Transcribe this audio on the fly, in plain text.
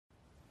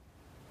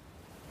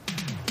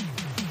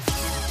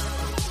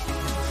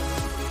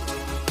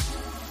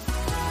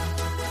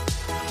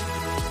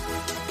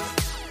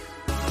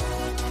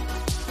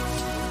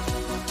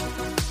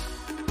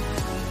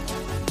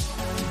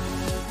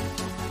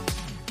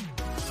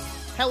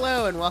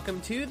Hello and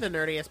welcome to the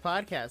Nerdiest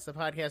Podcast, the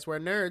podcast where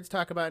nerds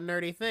talk about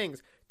nerdy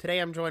things. Today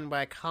I'm joined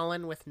by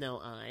Colin with no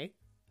I.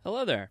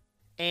 Hello there.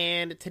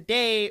 And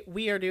today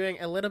we are doing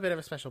a little bit of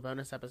a special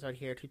bonus episode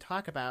here to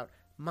talk about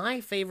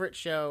my favorite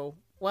show.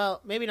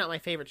 Well, maybe not my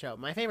favorite show.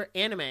 My favorite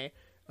anime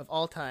of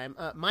all time,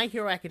 My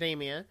Hero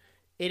Academia.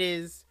 It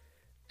is,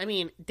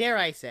 dare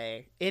I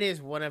say, it is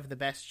one of the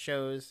best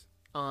shows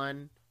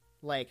on,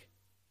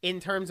 in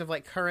terms of,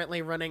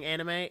 currently running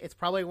anime. It's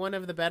probably one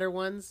of the better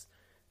ones.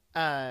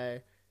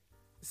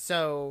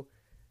 So,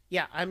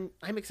 yeah, I'm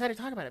excited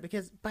to talk about it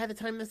because by the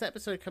time this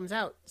episode comes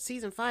out,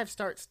 Season 5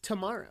 starts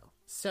tomorrow.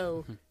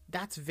 So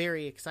that's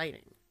very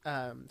exciting.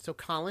 So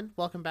Colin,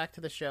 welcome back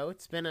to the show.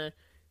 It's been a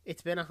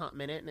hot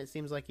minute, and it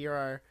seems like you're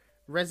our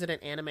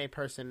resident anime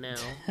person now.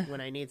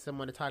 When I need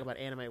someone to talk about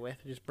anime with,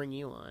 just bring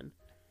you on.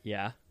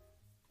 Yeah.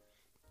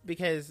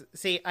 Because,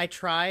 see, I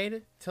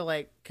tried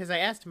to, because I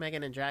asked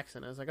Megan and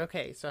Jackson, I was like,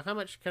 okay, so how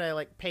much could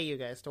I, pay you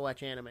guys to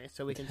watch anime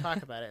so we can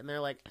talk about it? And they're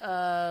like,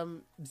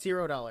 $0,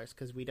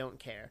 because we don't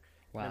care.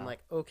 Wow. And I'm like,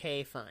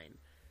 okay, fine.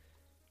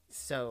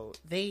 So,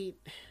 they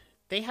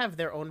have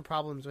their own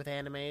problems with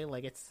anime.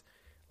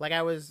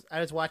 I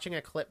was watching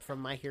a clip from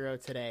My Hero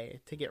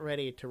today to get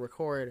ready to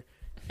record,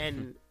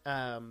 and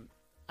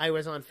I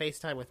was on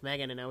FaceTime with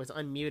Megan, and I was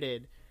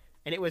unmuted,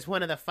 and it was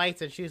one of the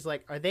fights, and she was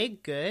like, are they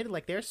good?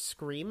 They're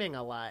screaming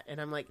a lot.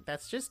 And I'm like,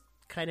 that's just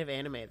kind of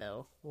anime,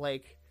 though.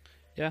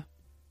 Yeah.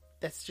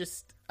 That's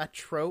just a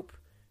trope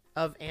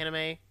of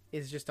anime,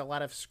 is just a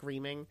lot of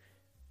screaming.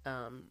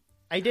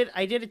 I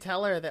did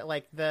tell her that,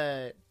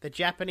 the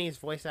Japanese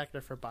voice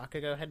actor for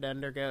Bakugo had to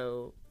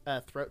undergo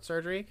throat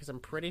surgery, because I'm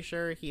pretty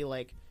sure he,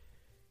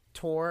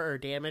 tore or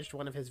damaged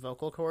one of his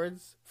vocal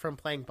cords from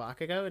playing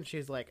Bakugo, and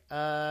she's like,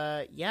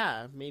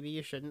 yeah, maybe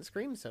you shouldn't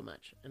scream so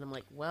much. And I'm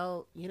like,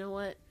 well, you know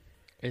what?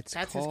 That's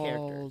his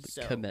character.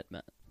 So.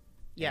 Commitment.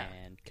 Yeah.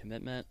 And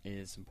commitment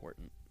is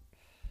important.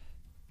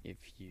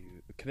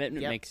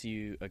 Commitment makes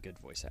you a good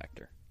voice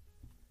actor.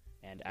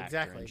 And actor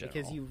exactly, in general.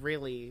 because you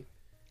really,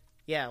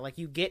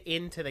 you get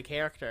into the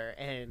character,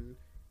 and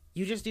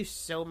you just do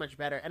so much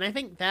better. And I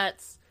think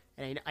that's,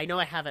 and I know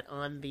I have it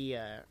on the,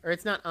 or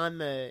it's not on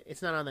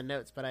the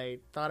notes, but I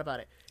thought about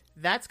it.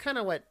 That's kind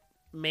of what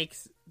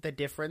makes the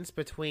difference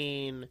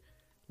between,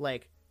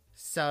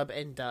 sub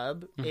and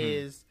dub,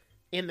 is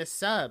in the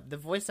sub, the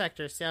voice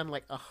actors sound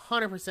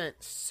 100%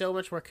 so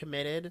much more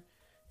committed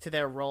to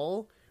their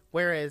role,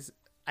 whereas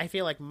I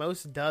feel like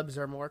most dubs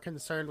are more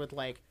concerned with,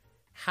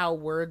 how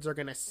words are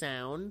going to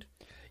sound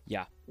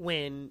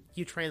when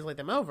you translate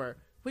them over,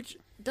 which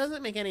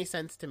doesn't make any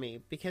sense to me,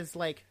 because,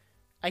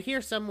 I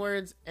hear some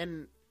words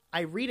and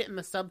I read it in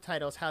the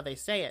subtitles how they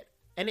say it,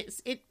 and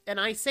and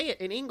I say it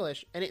in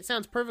English and it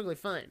sounds perfectly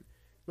fine.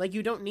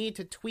 You don't need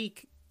to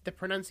tweak the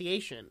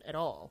pronunciation at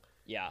all.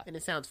 Yeah. And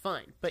it sounds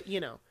fine. But,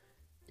 Yeah,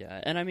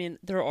 and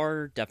there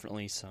are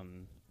definitely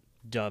some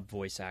dub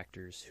voice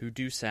actors who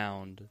do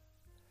sound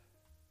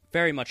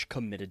very much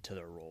committed to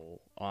their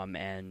role.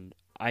 And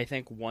I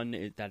think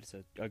one that's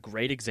a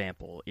great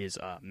example is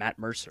Matt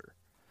Mercer.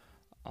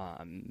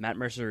 Matt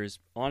Mercer is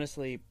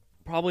honestly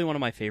probably one of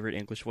my favorite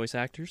English voice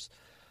actors,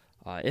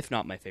 if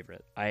not my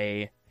favorite.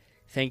 I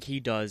think he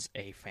does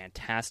a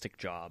fantastic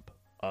job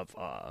of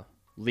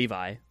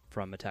Levi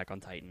from Attack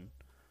on Titan.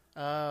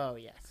 Oh,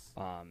 yes.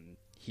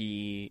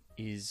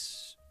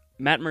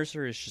 Matt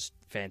Mercer is just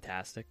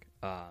fantastic.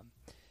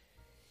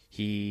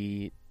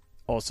 He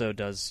also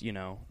does,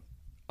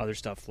 other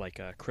stuff like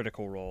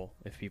Critical Role,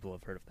 if people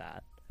have heard of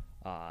that.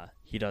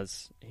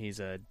 He's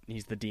the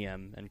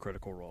DM in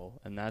Critical Role,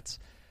 and that's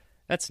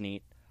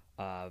neat.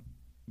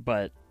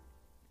 But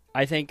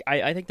I think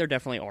there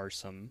definitely are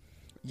some,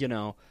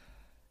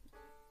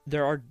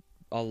 there are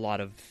a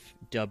lot of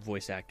dub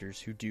voice actors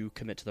who do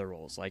commit to their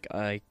roles, like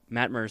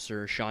Matt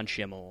Mercer, Sean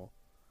Schimmel.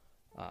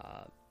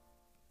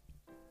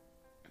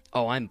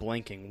 I'm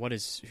blanking.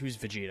 Who's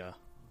Vegeta?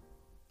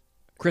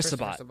 Chris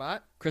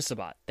Sabat. Chris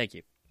Sabat. Thank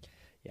you.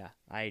 Yeah,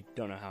 I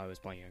don't know how I was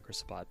blanking on Chris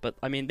Sabat, but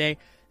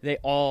they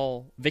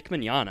all, Vic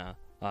Mignogna,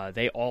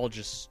 they all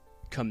just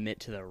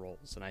commit to their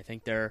roles, and I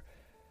think they're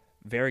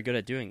very good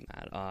at doing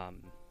that.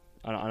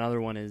 Another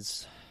one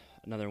is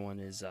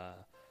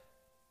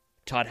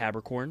Todd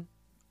Haberkorn.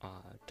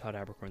 Todd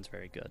Haberkorn's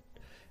very good,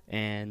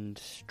 and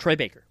Troy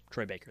Baker.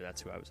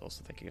 That's who I was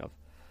also thinking of.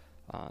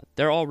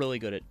 They're all really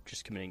good at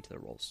just committing to their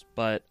roles,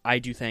 but I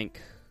do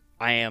think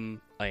I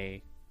am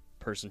a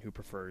person who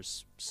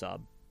prefers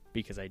sub,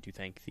 because I do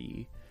think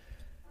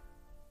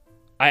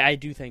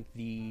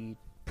the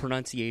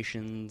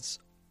pronunciations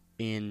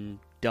in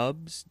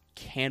dubs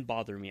can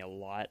bother me a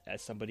lot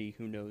as somebody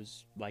who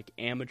knows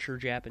amateur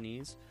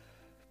Japanese.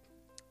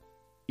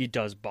 It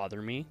does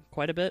bother me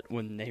quite a bit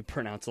when they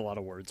pronounce a lot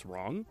of words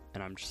wrong,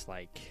 and I'm just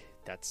like,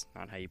 that's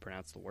not how you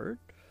pronounce the word.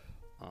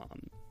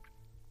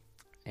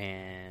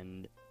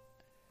 And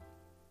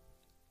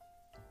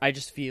I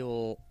just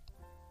feel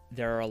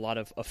there are a lot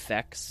of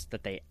effects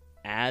that they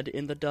add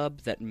in the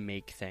dub that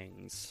make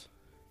things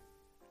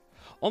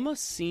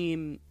almost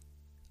seem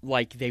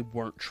like they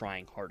weren't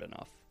trying hard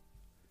enough.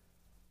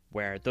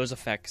 where those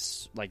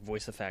effects, like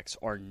voice effects,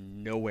 are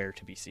nowhere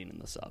to be seen in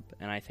the sub,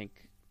 and I think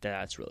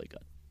that's really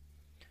good.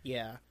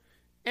 Yeah.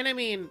 And I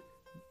mean,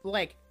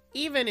 like,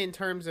 even in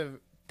terms of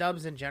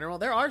dubs in general,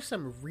 there are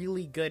some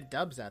really good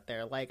dubs out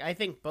there. Like, I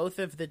think both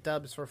of the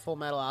dubs for Full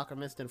Metal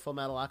Alchemist and Full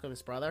Metal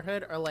Alchemist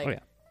Brotherhood are,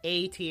 like,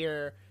 A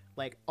tier.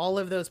 Like, all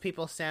of those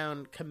people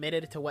sound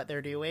committed to what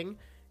they're doing.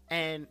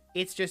 And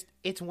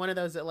it's one of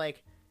those that,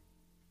 like,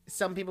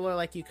 some people are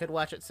like, you could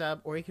watch it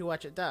sub or you could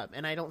watch it dub.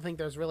 And I don't think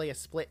there's really a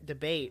split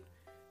debate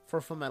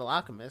for Full Metal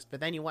Alchemist. But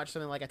then you watch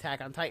something like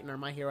Attack on Titan or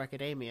My Hero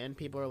Academia, and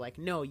people are like,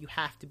 no, you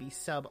have to be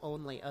sub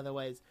only.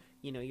 Otherwise,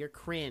 you know, you're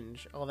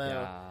cringe.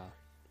 Although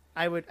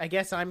I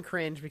guess I'm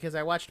cringe because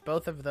I watched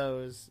both of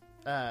those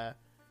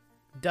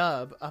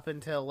dub up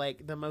until,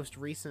 like, the most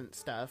recent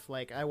stuff.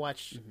 Like, I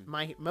watched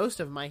most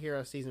of My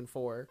Hero Season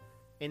 4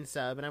 in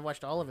sub, and I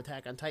watched all of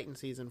Attack on Titan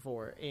Season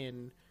 4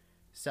 in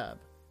sub.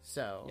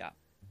 So yeah.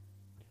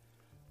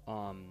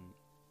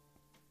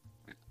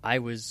 I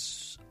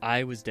was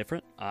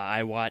different.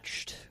 I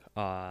watched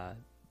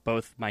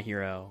both My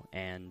Hero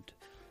and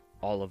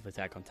all of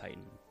Attack on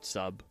Titan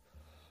sub.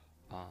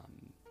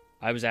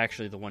 I was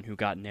actually the one who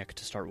got Nick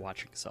to start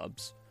watching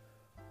subs.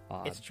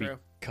 It's true.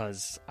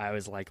 Because I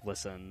was like,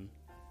 listen,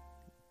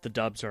 the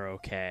dubs are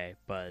okay,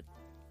 but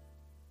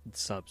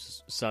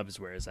subs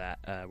where it's at.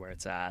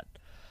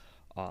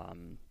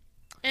 And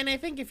I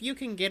think if you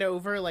can get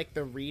over, like,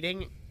 the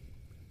reading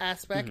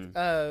aspect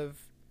of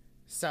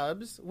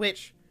subs,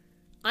 which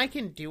I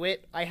can do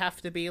it. I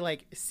have to be,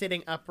 like,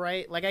 sitting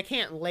upright. Like, I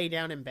can't lay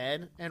down in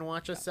bed and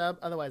watch a sub,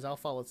 otherwise I'll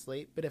fall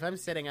asleep. But if I'm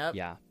sitting up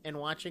and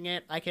watching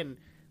it, I can,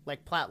 like,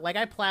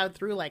 I plowed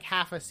through, like,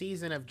 half a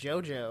season of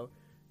JoJo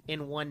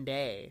in one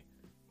day.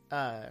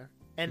 And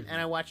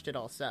I watched it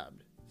all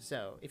subbed.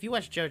 So, if you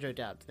watch JoJo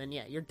dubbed, then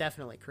yeah, you're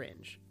definitely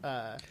cringe.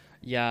 I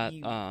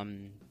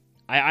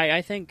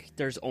think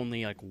there's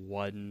only, like,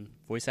 one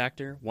voice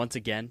actor, once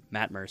again,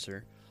 Matt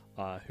Mercer,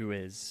 who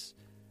is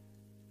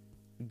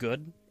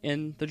good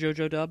in the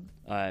JoJo dub,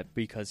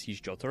 because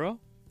he's Jotaro,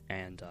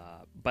 and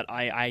but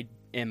I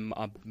am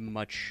a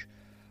much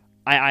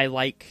I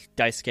like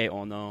Daisuke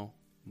Ono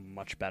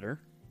much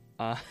better,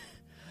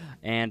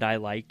 and I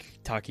like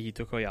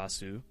Takehito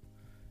Koyasu.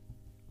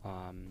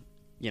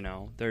 You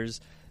know,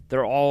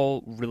 they're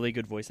all really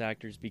good voice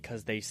actors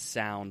because they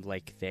sound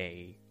like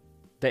they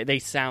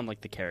sound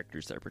like the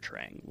characters they're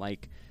portraying.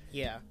 Like,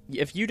 yeah,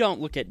 if you don't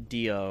look at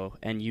Dio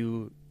and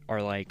you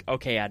are like,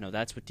 okay, I know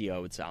that's what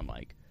Dio would sound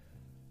like.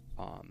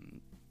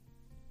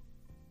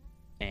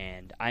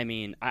 And I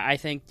mean, I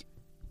think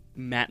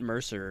Matt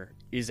Mercer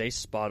is a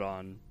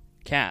spot-on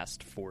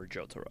cast for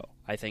Jotaro.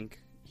 I think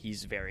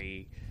he's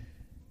very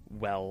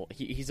well.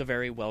 He's a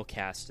very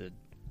well-casted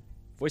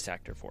voice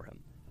actor for him.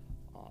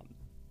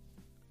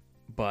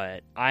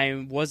 But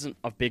I wasn't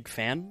a big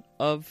fan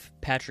of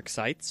Patrick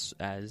Seitz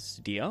as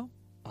Dio.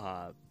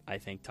 I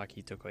think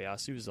Takehito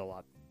Koyasu is a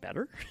lot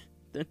better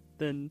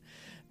than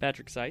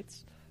Patrick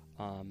Seitz.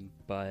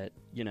 But,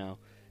 you know,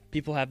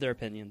 people have their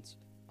opinions.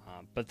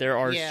 But there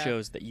are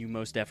shows that you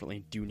most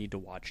definitely do need to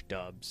watch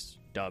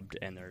dubbed,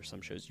 and there are some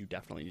shows you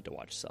definitely need to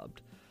watch subbed.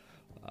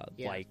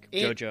 Like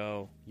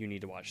JoJo, you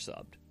need to watch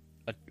subbed.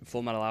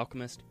 Full Metal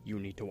Alchemist, you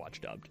need to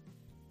watch dubbed.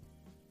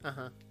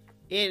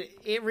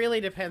 It really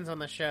depends on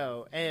the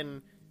show.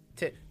 And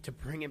to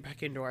bring it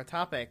back into our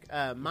topic,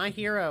 My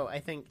Hero, I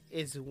think,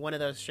 is one of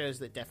those shows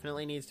that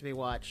definitely needs to be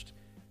watched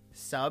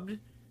subbed.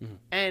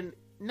 And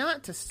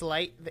not to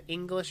slight the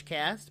English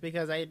cast,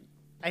 because I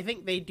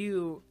think they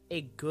do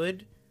a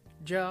good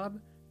job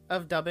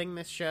of dubbing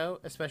this show,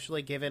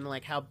 especially given,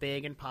 like, how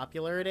big and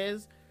popular it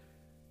is.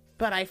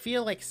 But I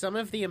feel like some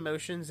of the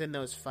emotions in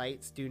those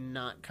fights do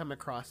not come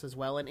across as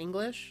well in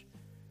English.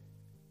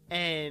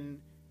 And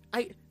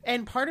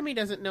part of me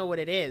doesn't know what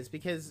it is,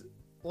 because,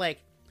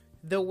 like,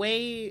 the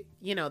way,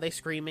 you know, they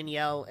scream and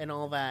yell and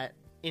all that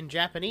in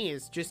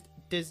Japanese just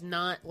does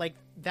not, like,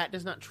 that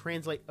does not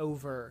translate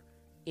over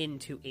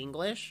into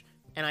English.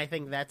 And I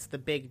think that's the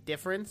big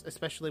difference,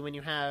 especially when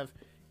you have,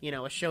 you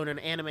know, a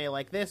shonen anime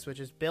like this, which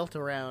is built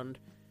around,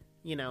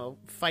 you know,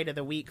 fight of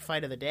the week,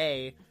 fight of the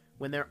day,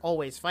 when they're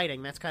always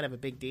fighting. That's kind of a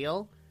big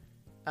deal.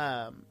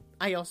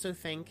 I also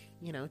think,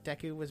 you know,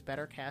 Deku was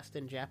better cast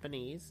in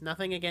Japanese.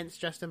 Nothing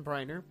against Justin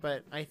Briner,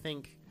 but I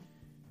think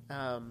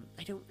I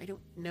don't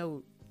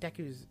know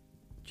Deku's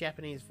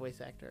Japanese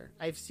voice actor.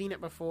 I've seen it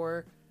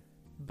before,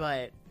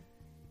 but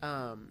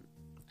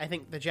I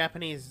think the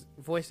Japanese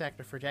voice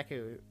actor for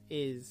Deku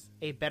is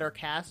a better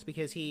cast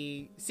because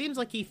he seems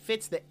like he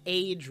fits the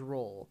age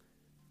role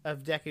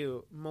of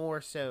Deku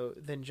more so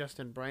than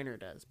Justin Briner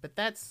does. But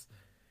that's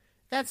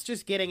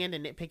just getting into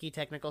nitpicky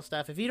technical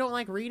stuff. If you don't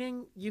like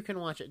reading, you can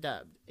watch it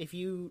dubbed. If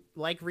you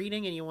like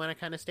reading and you want to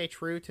kind of stay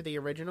true to the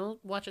original,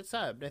 watch it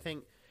subbed. I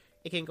think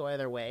it can go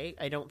either way.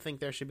 I don't think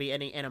there should be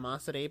any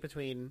animosity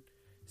between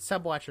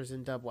sub watchers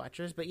and dub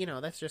watchers, but, you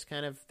know, that's just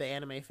kind of the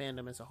anime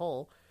fandom as a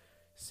whole.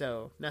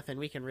 So nothing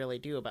we can really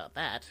do about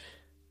that.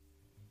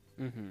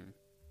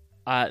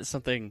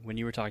 Something, when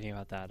you were talking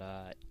about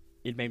that,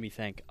 it made me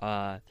think.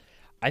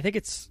 I think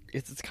it's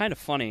kind of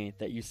funny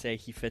that you say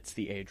he fits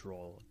the age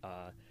role.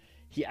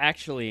 He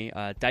actually,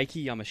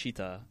 Daiki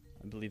Yamashita,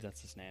 I believe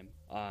that's his name.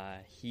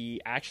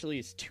 He actually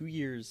is 2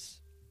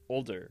 years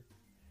older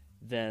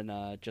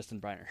than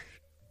Justin Briner.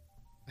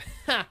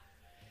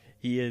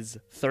 He is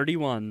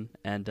 31,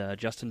 and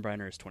Justin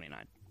Briner is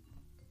 29.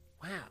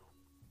 Wow.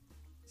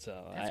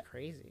 So that's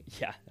crazy.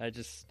 Yeah, I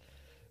just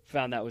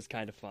found that was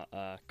kind of fun,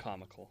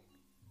 comical.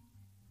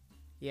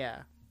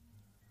 Yeah.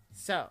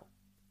 So,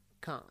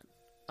 Colin,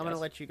 I'm going to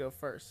let you go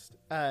first.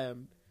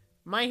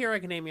 My Hero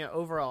Academia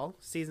overall,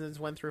 seasons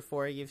 1 through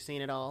 4, you've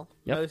seen it all.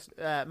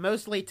 Yep.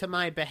 Mostly to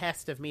my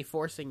behest of me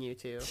forcing you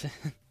to,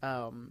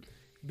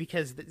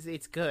 because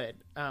it's good.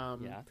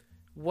 Yeah.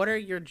 What are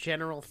your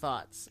general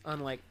thoughts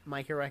on like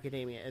My Hero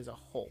Academia as a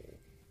whole?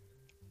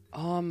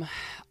 All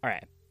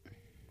right.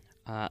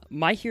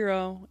 My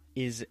Hero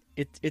is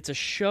it's a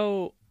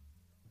show.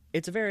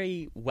 It's a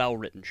very well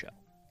written show.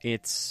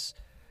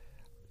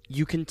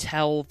 You can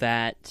tell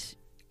that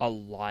a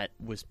lot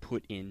was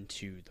put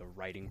into the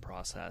writing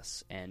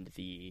process and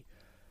you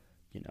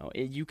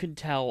can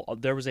tell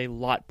there was a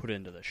lot put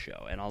into the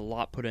show and a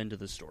lot put into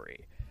the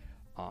story.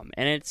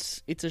 And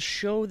it's a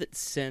show that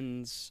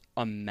sends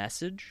a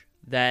message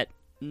that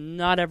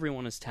not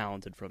everyone is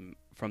talented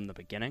from the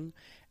beginning,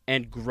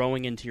 and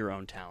growing into your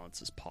own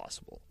talents is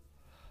possible.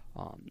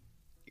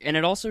 And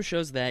it also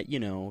shows that,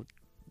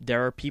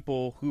 there are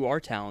people who are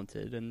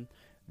talented and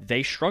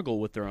they struggle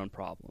with their own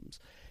problems.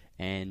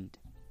 And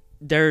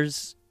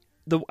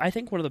I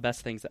think one of the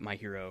best things that My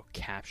Hero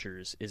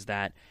captures is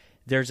that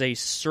there's a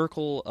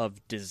circle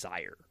of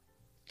desire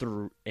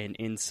through and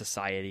in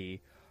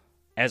society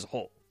as a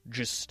whole.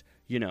 Just,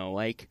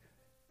 like,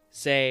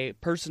 say,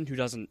 person who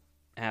doesn't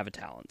have a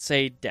talent,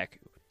 say Deku,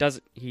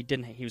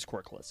 he was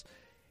quirkless.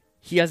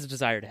 He has a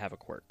desire to have a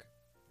quirk,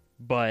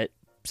 but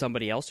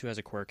somebody else who has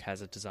a quirk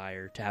has a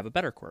desire to have a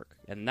better quirk,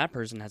 and that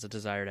person has a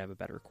desire to have a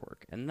better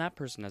quirk, and that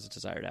person has a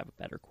desire to have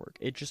a better quirk.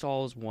 It just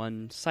all is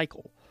one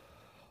cycle.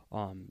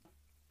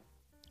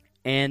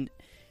 And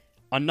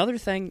another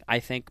thing I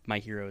think My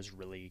Hero is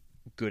really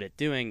good at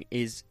doing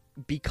is,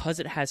 because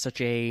it has such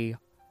a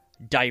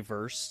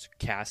diverse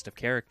cast of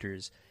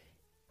characters,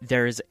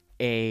 there's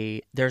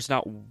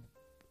not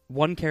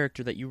one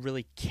character that you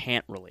really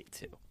can't relate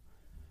to.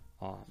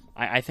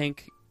 I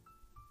think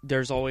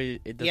there's always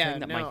the thing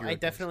that My Hero I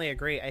definitely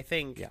agree. I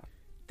think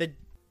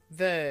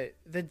the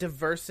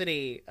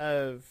diversity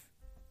of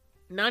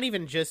not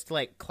even just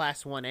like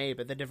Class 1A,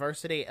 but the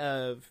diversity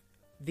of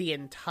the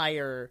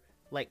entire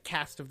like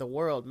cast of the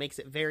world makes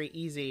it very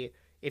easy.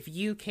 If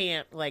you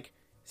can't like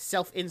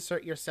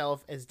self-insert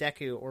yourself as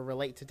Deku or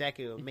relate to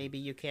Deku, maybe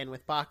you can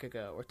with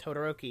Bakugo or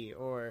Todoroki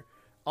or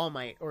All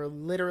Might or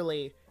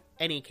literally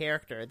any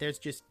character. There's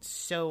just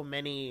so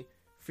many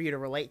for you to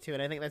relate to,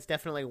 and I think that's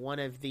definitely one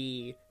of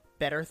the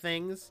better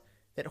things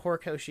that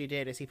Horikoshi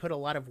did, is he put a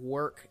lot of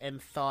work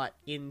and thought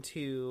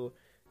into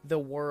the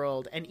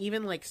world, and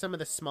even like some of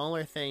the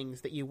smaller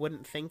things that you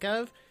wouldn't think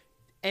of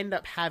end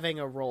up having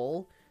a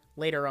role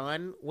later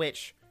on,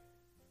 which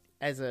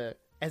as a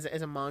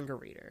manga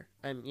reader,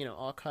 I'm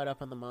all caught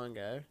up on the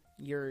manga.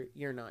 You're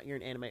not, you're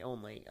an anime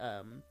only.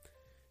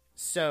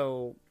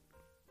 So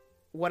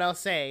what I'll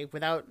say,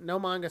 without no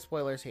manga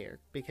spoilers here,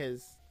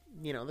 because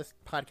this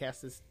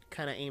podcast is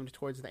kind of aimed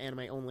towards the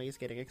anime onlys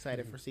getting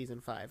excited for season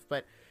 5,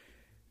 but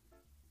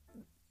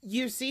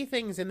you see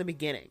things in the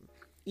beginning,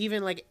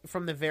 even like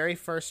from the very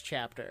first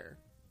chapter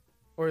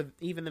or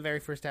even the very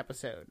first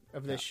episode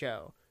of this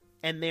show,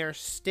 and they're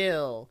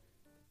still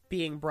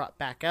being brought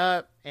back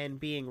up and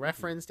being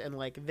referenced, and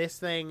like this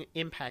thing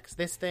impacts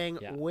this thing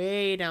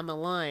way down the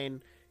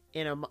line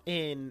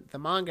in the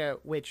manga,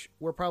 which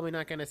we're probably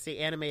not going to see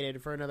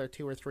animated for another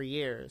 2 or 3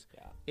 years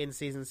in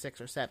season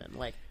 6 or 7.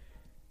 Like,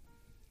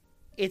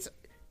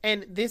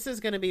 and this is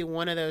going to be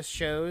one of those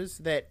shows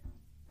that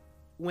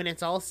when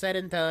it's all said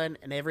and done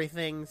and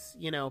everything's,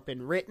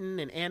 been written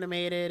and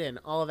animated and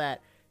all of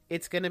that,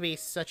 it's going to be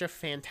such a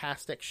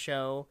fantastic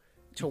show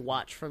to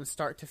watch from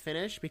start to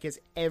finish, because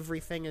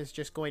everything is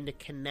just going to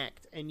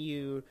connect.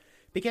 And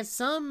because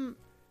some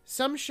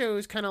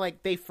shows kind of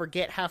like they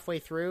forget halfway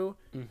through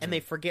and they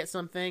forget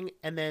something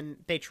and then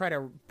they try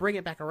to bring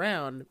it back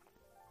around,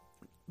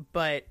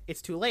 but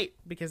it's too late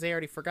because they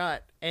already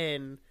forgot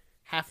and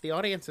half the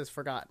audience has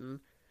forgotten.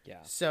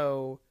 Yeah.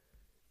 So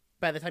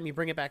by the time you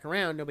bring it back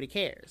around, nobody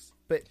cares.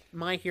 But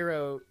My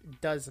Hero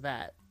does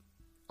that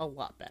a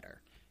lot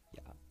better.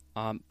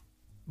 Yeah.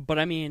 But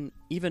I mean,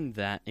 even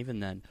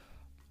then,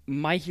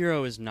 My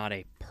Hero is not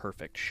a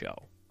perfect show.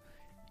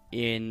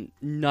 In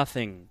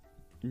nothing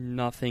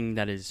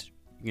that is,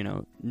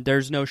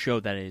 there's no show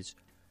that is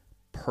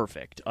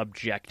perfect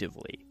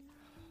objectively.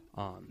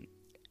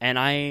 And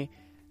I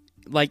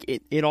like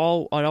it. It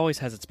always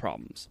has its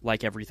problems,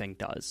 like everything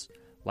does.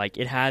 Like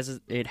it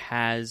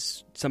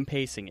has some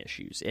pacing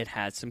issues. It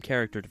has some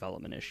character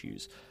development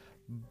issues.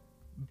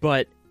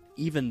 But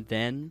even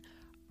then,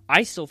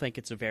 I still think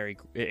it's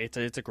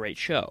a great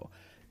show,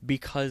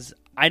 because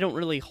I don't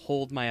really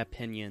hold my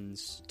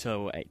opinions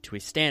to a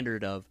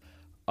standard of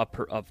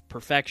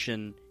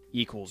perfection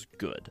equals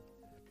good.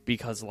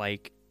 Because,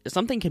 like,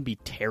 something can be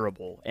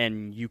terrible,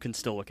 and you can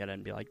still look at it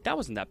and be like, that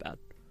wasn't that bad.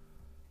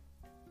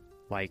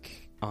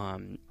 Like,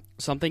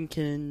 something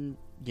can,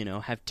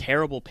 have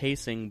terrible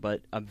pacing,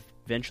 but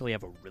eventually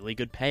have a really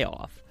good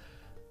payoff.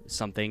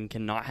 Something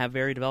can not have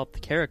very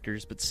developed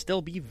characters, but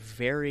still be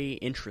very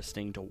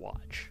interesting to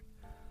watch.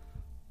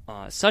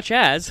 Such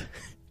as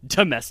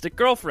Domestic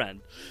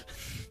Girlfriend.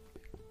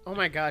 Oh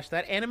my gosh,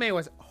 that anime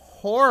was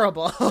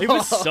horrible. It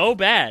was so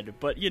bad,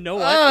 but you know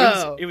what?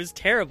 Oh. It was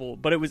terrible,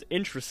 but it was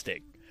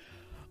interesting.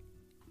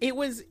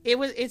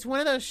 It's one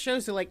of those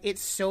shows that, like,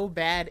 it's so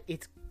bad,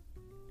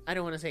 I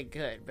don't want to say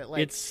good, but,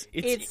 like...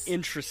 It's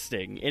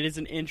interesting. It is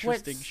an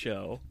interesting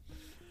show.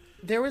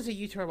 There was a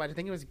YouTuber I watched, I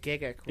think it was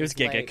Gigguk. It was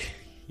Gigguk. Like,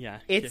 yeah.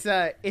 It's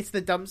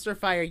the dumpster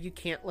fire you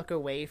can't look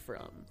away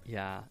from.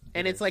 Yeah.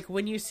 And it's like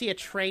when you see a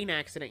train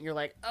accident, you're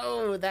like,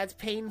 oh, that's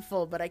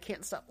painful, but I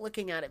can't stop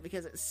looking at it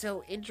because it's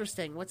so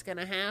interesting. What's going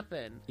to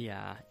happen?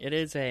 Yeah. It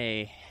is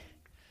a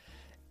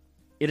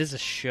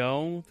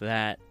show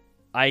that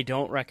I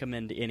don't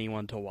recommend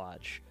anyone to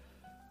watch.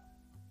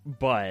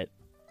 But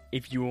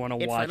if you want to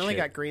watch it... It finally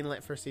got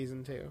greenlit for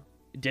season 2.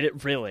 Did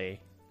it really?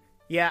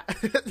 Yeah.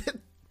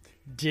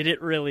 Did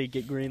it really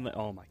get greenlit?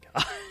 Oh my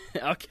god.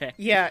 Okay.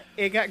 Yeah,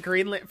 it got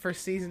greenlit for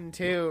season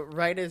 2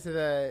 right as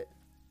the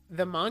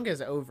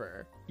manga's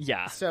over.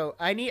 Yeah. So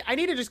I need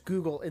to just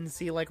Google and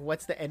see, like,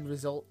 what's the end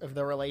result of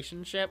the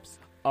relationships.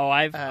 Oh,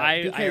 I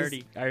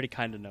already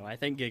kind of know. I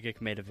think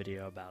Gigguk made a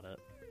video about it.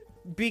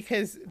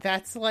 Because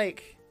that's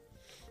like,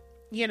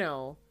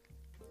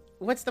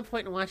 what's the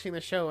point in watching the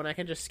show when I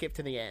can just skip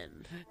to the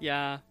end?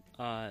 Yeah.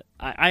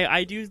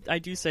 I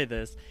do say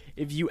this.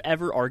 If you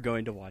ever are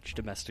going to watch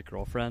Domestic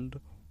Girlfriend,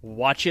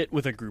 watch it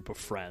with a group of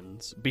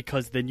friends,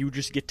 because then you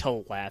just get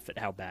to laugh at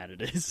how bad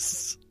it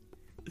is.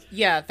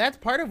 Yeah, that's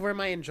part of where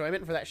my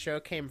enjoyment for that show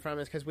came from,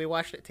 is because we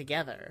watched it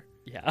together.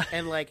 Yeah.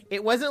 And, like,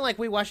 it wasn't like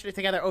we watched it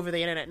together over the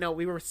internet. No,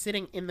 we were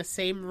sitting in the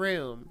same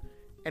room,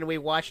 and we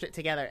watched it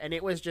together. And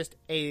it was just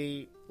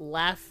a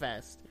laugh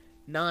fest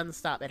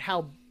nonstop at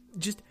how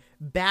just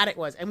bad it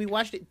was. And we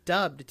watched it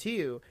dubbed,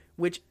 too,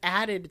 which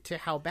added to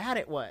how bad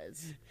it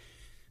was.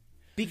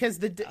 Because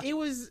it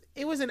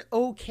was an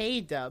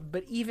okay dub,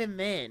 but even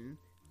then,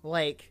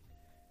 like,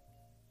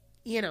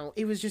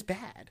 it was just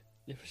bad.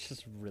 It was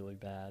just really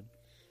bad.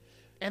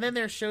 And then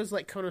there's shows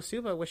like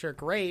Konosuba, which are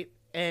great,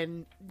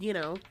 and,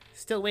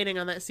 still waiting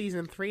on that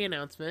season 3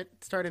 announcement.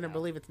 Starting to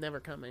believe it's never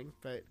coming,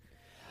 but,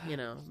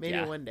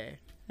 maybe one day.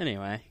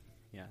 Anyway,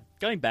 yeah.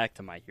 Going back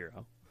to My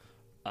Hero.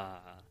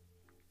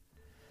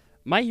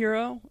 My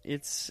Hero,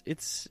 it's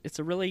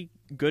a really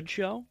good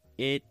show.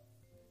 It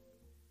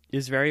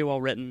is very well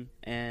written,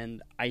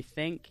 and I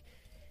think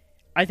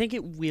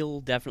it will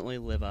definitely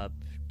live up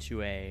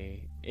to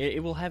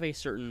it will have a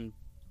certain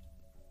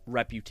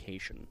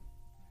reputation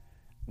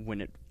when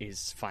it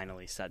is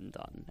finally said and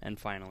done and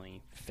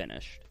finally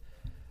finished.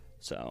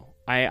 So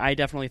I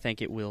definitely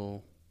think it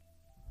will.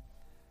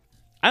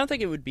 I don't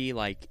think it'll be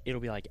like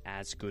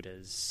as good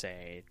as,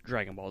 say,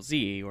 Dragon Ball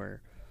Z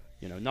or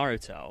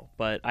Naruto,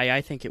 but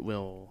I think it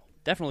will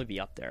definitely be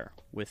up there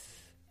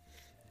with.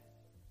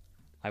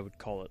 I would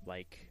call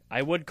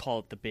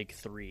it the big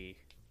 3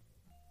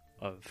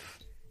 of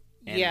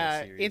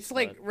anime series,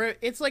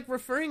 it's like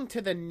referring to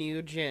the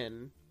new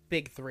gen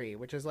big 3,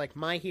 which is like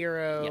My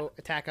Hero,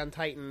 Attack on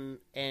Titan,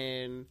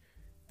 and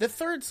the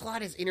third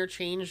slot is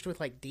interchanged with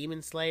like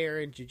Demon Slayer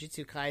and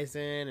Jujutsu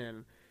Kaisen,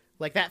 and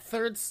like that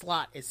third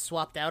slot is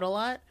swapped out a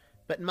lot.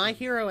 But My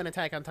Hero and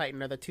Attack on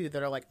Titan are the 2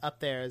 that are like up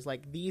there as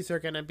like these are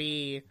gonna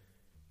be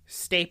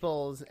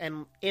staples,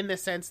 and in the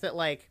sense that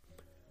like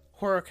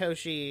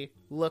Horikoshi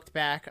looked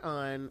back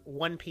on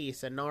One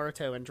Piece and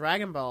Naruto and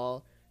Dragon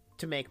Ball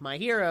to make My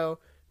Hero.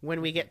 When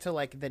we get to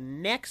like the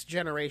next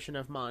generation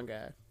of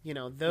manga,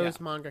 those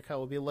mangaka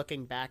will be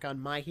looking back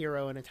on My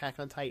Hero and Attack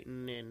on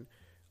Titan and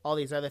all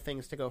these other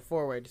things to go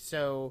forward.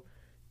 So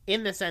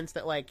in the sense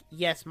that, like,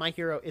 yes, My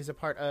Hero is a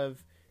part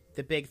of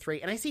the big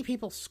 3, and I see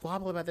people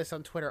squabble about this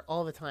on Twitter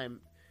all the time.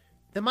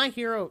 The My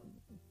Hero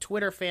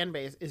Twitter fan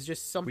base is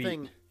just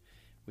something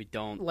we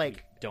don't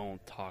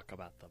talk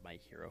about the My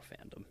Hero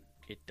fandom.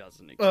 It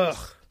doesn't exist.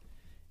 Ugh.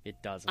 It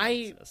doesn't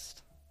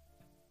exist.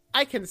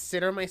 I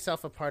consider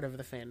myself a part of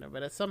the fandom,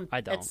 but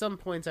at some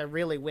points I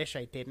really wish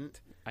I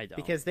didn't. I don't.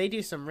 Because they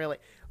do some really...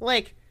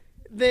 Like,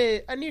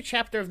 a new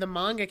chapter of the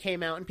manga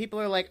came out, and people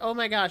are like, oh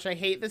my gosh, I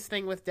hate this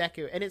thing with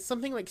Deku. And it's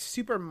something, like,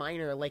 super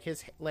minor, like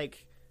his...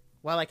 Like,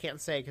 well, I can't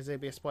say because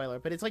it'd be a spoiler,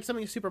 but it's, like,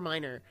 something super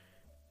minor.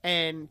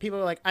 And people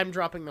are like, I'm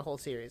dropping the whole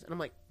series. And I'm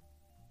like,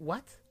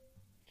 what?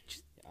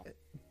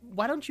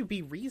 Why don't you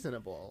be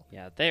reasonable?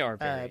 Yeah, they are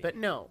very but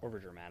no.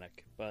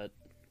 overdramatic, but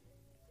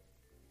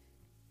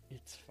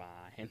it's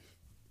fine.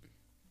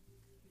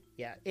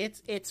 Yeah,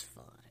 it's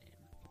fine.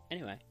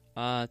 Anyway,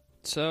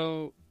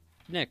 so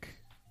Nick,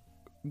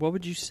 what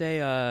would you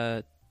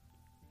say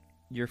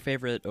your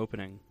favorite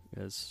opening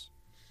is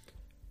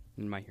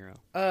in My Hero?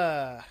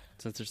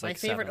 Since there's like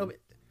my favorite 7.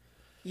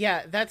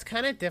 Yeah, that's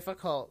kind of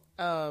difficult.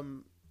 I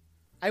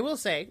will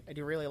say I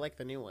do really like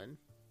the new one.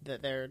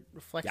 that they're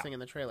flexing in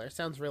the trailer.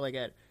 Sounds really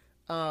good.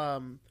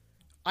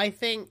 I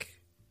think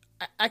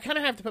I kind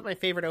of have to put my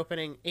favorite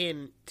opening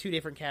in two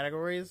different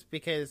categories,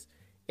 because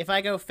if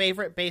I go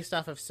favorite based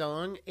off of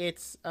song,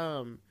 it's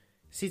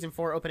season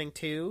 4 opening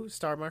 2,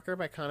 Star Marker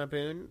by Kana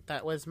Boone.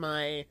 That was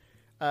my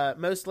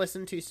most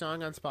listened to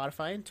song on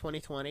Spotify in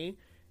 2020,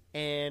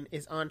 and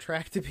is on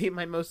track to be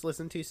my most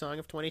listened to song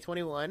of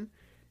 2021.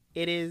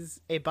 It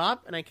is a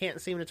bop, and I can't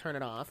seem to turn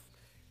it off.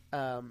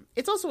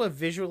 It's also a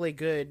visually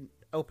good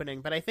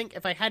opening, but I think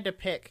if I had to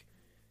pick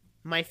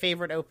my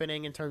favorite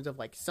opening in terms of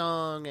like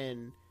song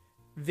and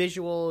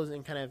visuals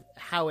and kind of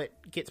how it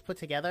gets put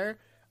together,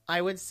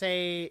 I would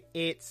say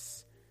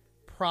it's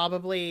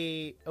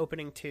probably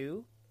opening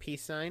 2,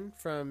 Peace Sign,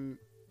 from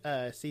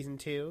season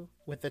 2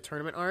 with the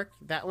tournament arc.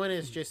 That one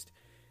is just,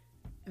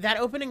 that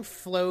opening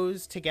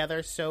flows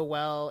together so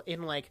well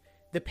in like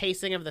the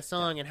pacing of the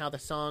song and how the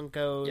song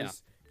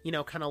goes, you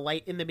know, kind of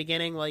light in the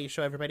beginning while you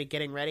show everybody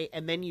getting ready,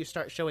 and then you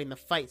start showing the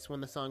fights when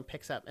the song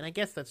picks up. And I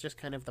guess that's just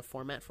kind of the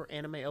format for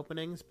anime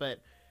openings, but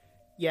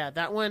yeah,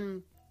 that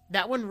one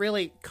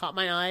really caught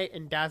my eye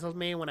and dazzled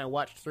me when I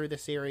watched through the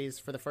series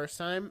for the first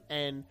time,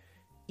 and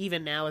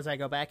even now as I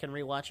go back and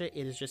rewatch it,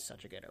 it is just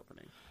such a good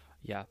opening.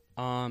 Yeah.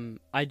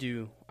 I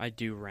do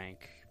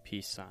rank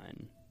Peace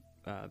Sign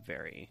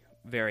very,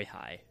 very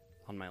high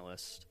on my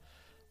list.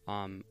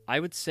 I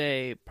would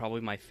say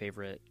probably my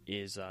favorite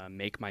is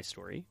Make My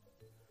Story,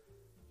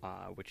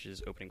 which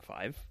is opening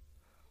 5.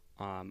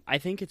 I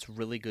think it's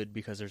really good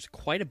because there's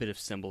quite a bit of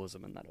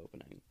symbolism in that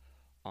opening.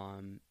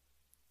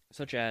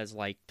 Such as,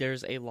 like,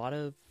 there's a lot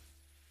of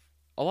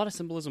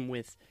symbolism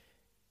with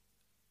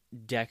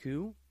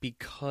Deku,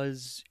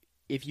 because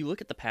if you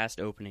look at the past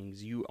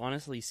openings, you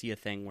honestly see a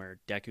thing where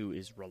Deku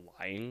is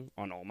relying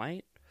on All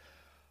Might,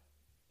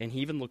 and he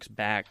even looks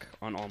back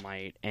on All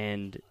Might,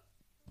 and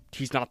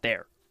he's not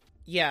there.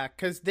 Yeah,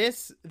 because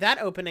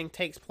that opening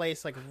takes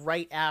place like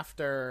right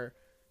after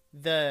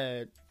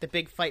the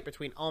big fight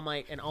between All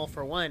Might and All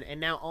For One,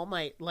 and now All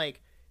Might,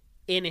 like,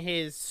 in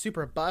his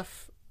super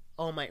buff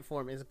All Might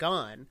form, is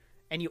gone,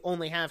 and you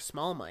only have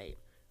Small Might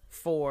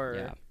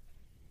for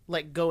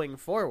like going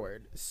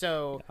forward.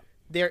 So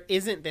there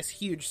isn't this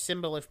huge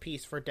symbol of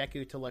peace for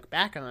Deku to look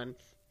back on,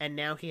 and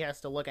now he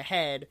has to look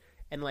ahead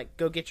and like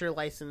go get your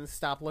license,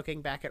 stop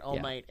looking back at All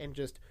Might, and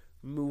just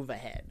move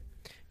ahead.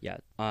 Yeah.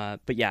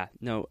 But yeah,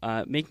 no.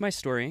 Make My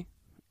Story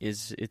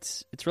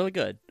it's really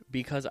good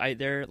because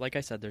like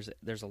I said,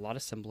 there's a lot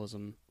of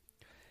symbolism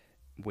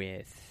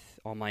with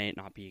All Might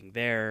not being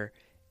there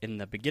in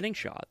the beginning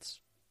shots,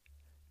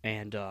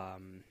 and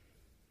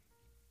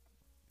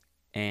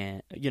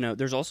you know,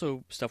 there's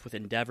also stuff with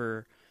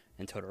Endeavor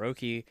and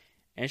Todoroki,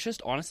 and it's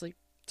just, honestly,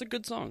 it's a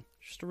good song.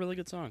 It's just a really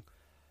good song.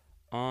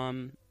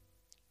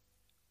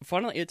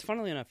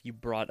 Funnily enough, you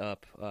brought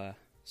up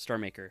Star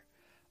Maker.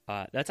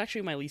 That's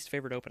actually my least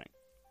favorite opening.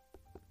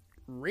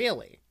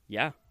 Really?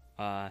 Yeah.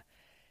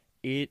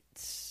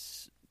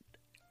 It's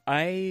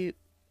I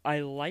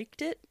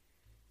liked it.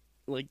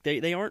 Like,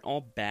 they aren't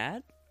all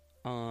bad.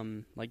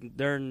 Like,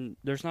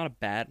 there's not a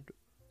bad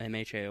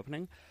MHA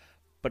opening.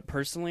 But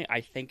personally,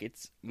 I think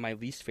it's my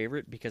least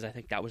favorite because I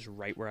think that was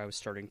right where I was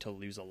starting to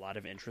lose a lot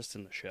of interest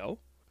in the show.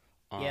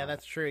 Yeah,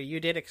 that's true. You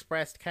did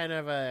express kind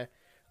of a,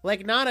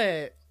 like, not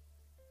a,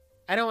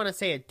 I don't want to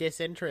say a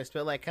disinterest,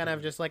 but like kind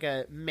of just like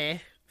a meh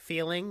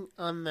feeling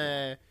on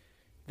the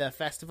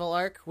festival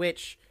arc,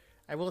 which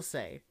I will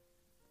say,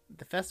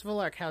 the festival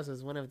arc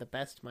houses one of the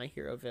best My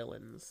Hero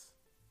villains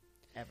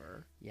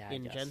ever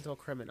in Gentle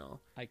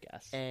Criminal. I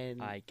guess.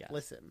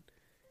 Listen,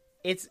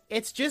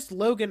 it's just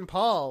Logan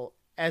Paul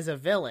as a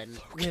villain.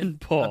 Logan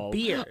Paul. A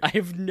beard.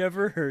 I've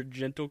never heard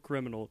Gentle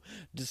Criminal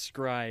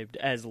described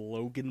as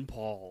Logan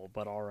Paul,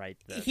 but all right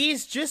then.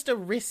 He's just a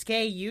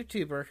risque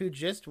YouTuber who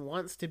just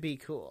wants to be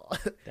cool.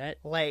 That,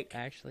 like,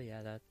 actually,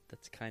 yeah,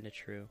 that's kind of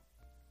true.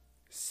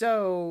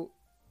 So,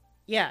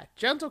 yeah,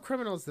 Gentle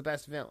Criminal is the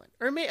best villain.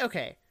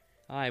 Okay.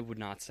 I would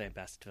not say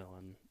best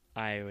villain.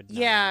 I would not.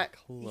 Yeah,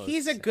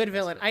 he's a good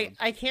villain.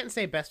 I can't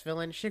say best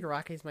villain.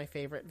 Shigaraki's my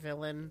favorite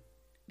villain.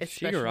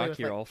 Especially Shigaraki, with,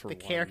 like, all for the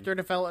one. character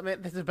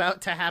development that's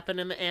about to happen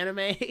in the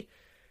anime.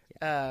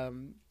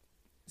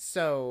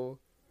 So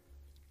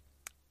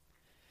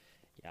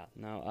yeah,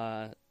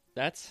 no,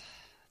 that's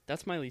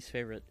my least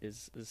favorite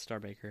is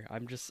Starmaker.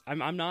 I'm just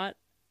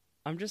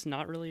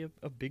not really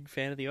a big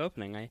fan of the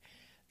opening. I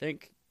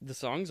think the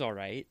song's all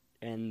right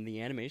and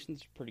the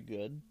animation's pretty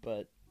good,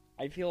 but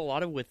I feel a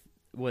lot of with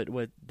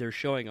what they're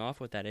showing off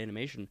with that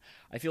animation,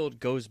 I feel it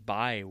goes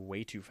by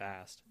way too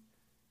fast.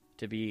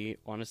 To be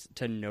honest,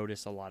 to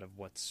notice a lot of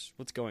what's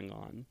going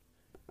on.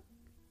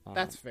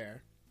 That's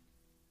fair.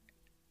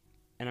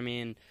 And I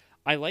mean,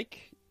 I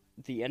like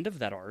the end of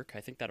that arc.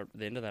 I think that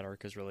the end of that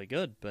arc is really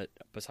good. But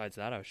besides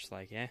that, I was just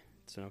like,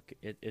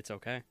 it's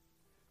okay.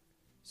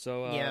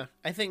 So yeah,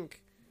 I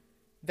think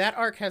that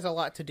arc has a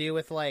lot to do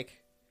with,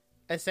 like,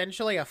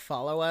 essentially a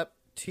follow up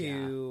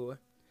to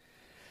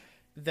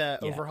the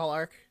overhaul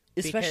arc.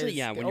 Especially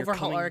when the you're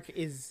overhaul arc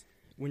is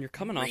when you're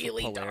coming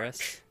really off of Polaris.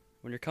 dark.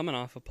 When you're coming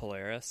off of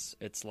Polaris,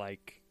 it's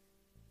like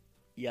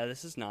Yeah,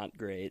 this is not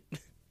great.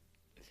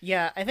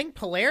 Yeah, I think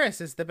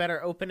Polaris is the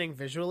better opening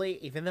visually,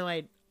 even though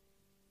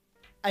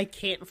I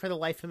can't for the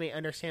life of me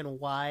understand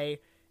why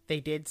they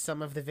did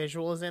some of the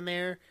visuals in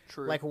there.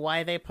 True. Like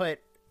why they put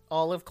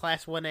all of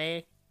Class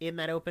 1A in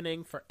that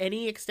opening for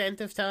any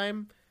extent of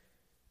time.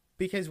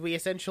 Because we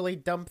essentially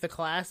dump the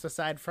class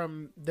aside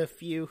from the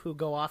few who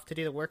go off to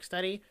do the work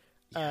study.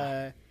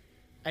 Yeah.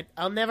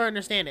 I'll never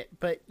understand it,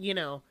 but you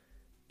know,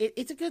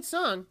 it's a good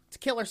song. It's a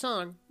killer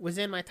song. Was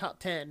in my top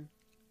 10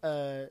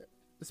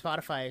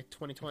 Spotify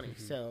 2020.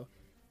 Mm-hmm. So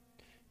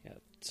Yeah.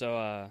 So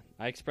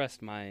I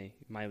expressed my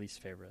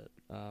least favorite.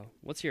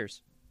 What's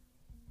yours?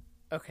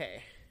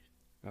 okay,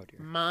 Oh dear.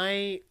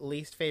 my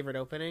least favorite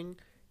opening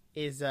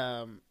is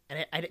and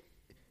I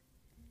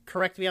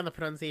correct me on the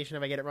pronunciation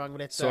if I get it wrong,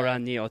 but it's Sora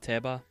ni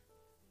Oteba.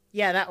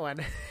 yeah, that one.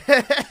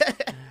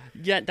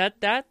 Yeah,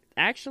 that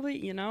actually,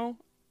 you know,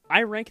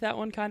 I rank that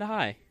one kind of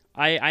high.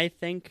 I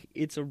think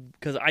it's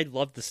because I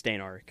love the Stain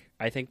arc.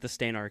 I think the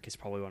Stain arc is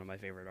probably one of my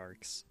favorite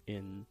arcs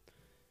in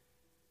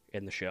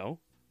the show,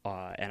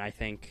 and I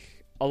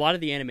think a lot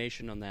of the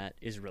animation on that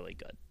is really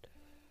good,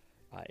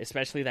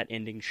 especially that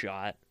ending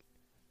shot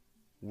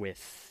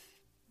with,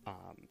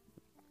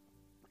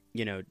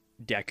 you know,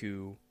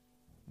 Deku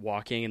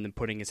walking and then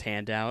putting his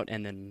hand out,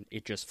 and then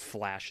it just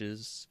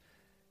flashes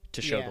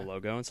to show the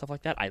logo and stuff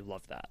like that. I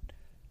love that.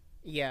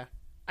 Yeah,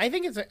 I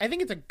think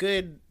it's a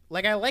good,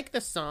 like, I like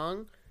the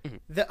song. Mm-hmm.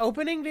 The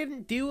opening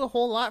didn't do a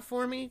whole lot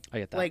for me. I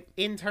get that. Like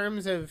in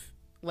terms of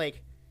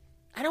like,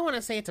 I don't want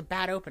to say it's a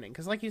bad opening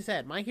because, like you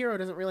said, My Hero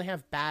doesn't really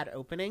have bad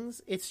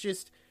openings. It's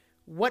just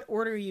what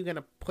order are you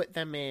gonna put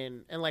them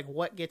in, and like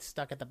what gets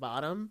stuck at the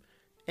bottom.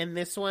 And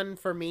this one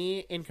for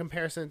me, in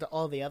comparison to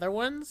all the other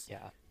ones,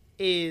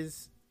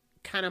 is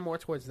kind of more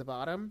towards the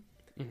bottom.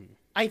 Mm-hmm.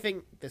 I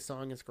think the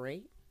song is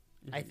great.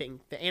 Mm-hmm. I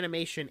think the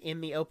animation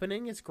in the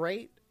opening is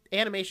great.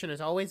 Animation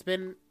has always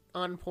been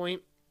on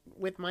point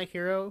with My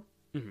Hero,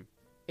 mm-hmm.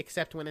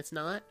 except when it's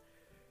not.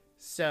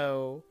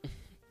 So,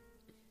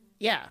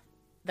 yeah,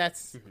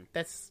 that's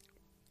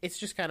it's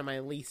just kind of my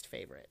least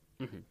favorite.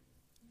 Mm-hmm.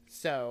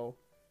 So,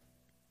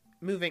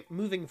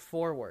 moving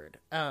forward,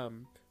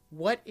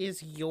 what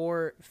is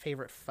your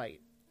favorite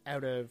fight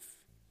out of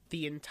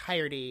the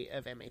entirety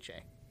of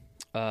MHA?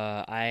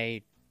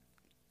 I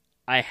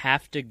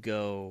have to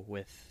go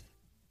with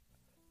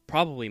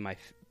probably my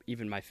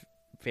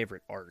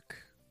favorite arc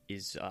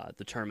is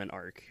the tournament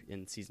arc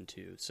in season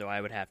 2. So I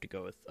would have to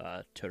go with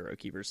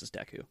Todoroki versus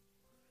Deku.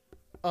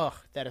 Oh,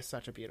 that is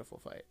such a beautiful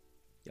fight.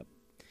 Yep,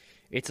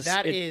 it's a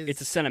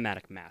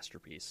cinematic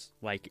masterpiece.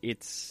 Like,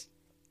 it's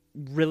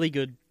really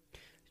good,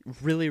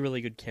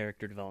 really good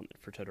character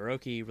development for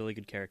Todoroki. Really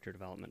good character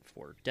development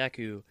for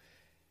Deku.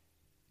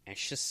 And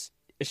it's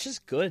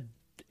just good.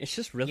 It's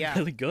just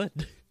really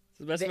good.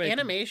 The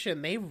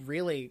animation, they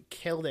really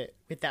killed it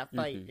with that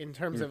fight in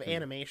terms of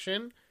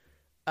animation.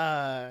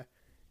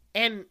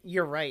 And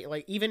you're right,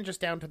 like, even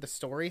just down to the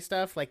story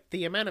stuff, like,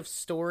 the amount of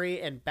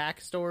story and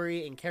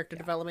backstory and character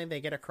development they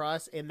get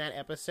across in that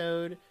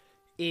episode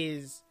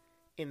is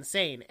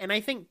insane. And I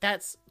think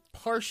that's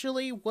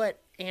partially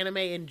what anime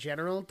in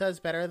general does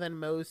better than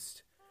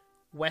most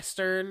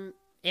Western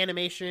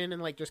animation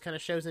and, like, just kind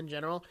of shows in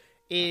general,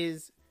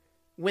 is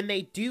when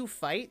they do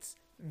fights,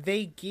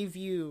 they give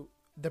you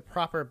the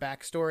proper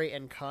backstory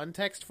and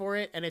context for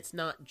it, and it's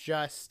not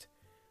just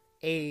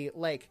a,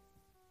 like,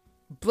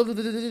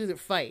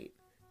 fight,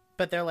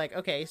 but they're like,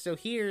 okay, so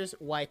here's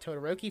why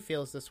Todoroki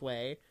feels this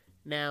way.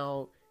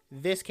 Now,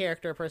 this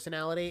character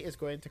personality is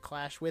going to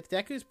clash with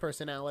Deku's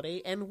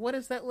personality, and what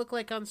does that look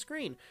like on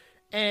screen?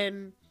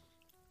 And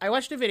I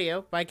watched a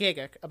video by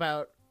Gagak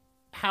about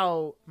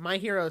how My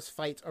Hero's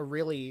fights are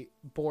really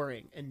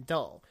boring and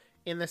dull,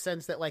 in the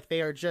sense that, like,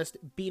 they are just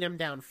beat 'em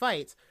down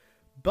fights,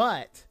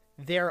 but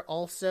they're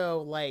also,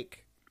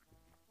 like,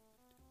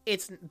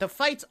 the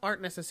fights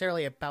aren't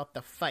necessarily about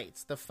the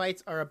fights. The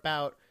fights are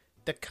about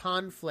the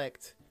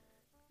conflict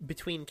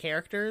between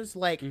characters.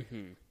 Like,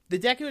 the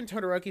Deku and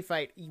Todoroki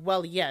fight,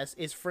 well, yes,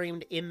 is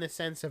framed in the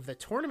sense of the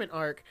tournament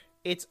arc.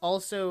 It's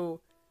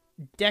also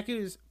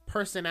Deku's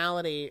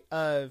personality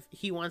of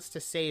he wants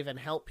to save and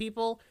help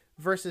people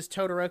versus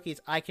Todoroki's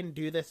I can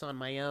do this on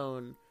my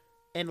own,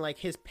 and, like,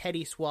 his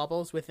petty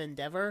squabbles with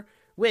Endeavor,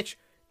 which,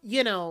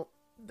 you know,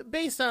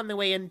 based on the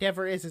way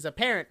Endeavor is as a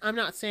parent, I'm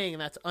not saying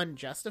that's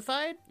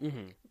unjustified,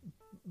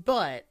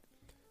 but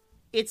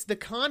it's the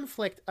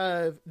conflict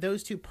of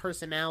those two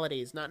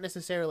personalities, not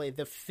necessarily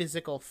the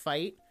physical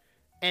fight,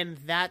 and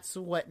that's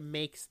what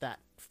makes that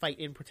fight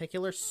in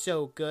particular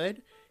so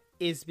good,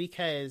 is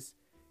because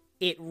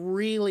it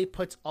really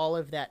puts all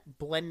of that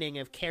blending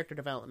of character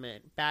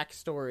development,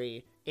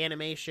 backstory,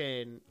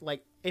 animation,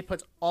 like, it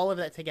puts all of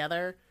that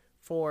together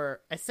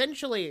for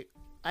essentially,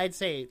 I'd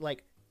say,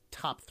 like,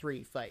 top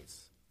 3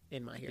 fights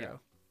in My Hero.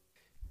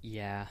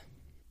 Yeah.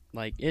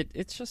 Like,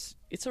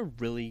 it's a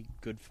really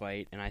good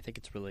fight, and I think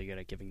it's really good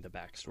at giving the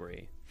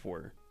backstory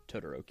for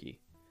Todoroki.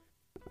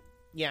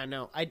 Yeah,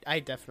 no, I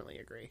definitely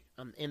agree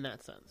in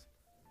that sense.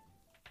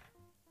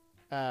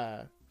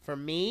 For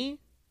me,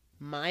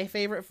 my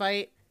favorite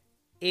fight,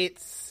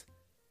 it's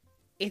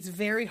it's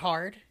very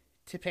hard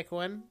to pick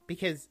one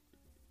because,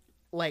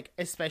 like,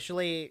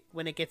 especially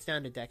when it gets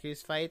down to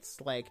Deku's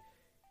fights, like,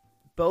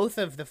 both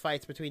of the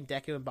fights between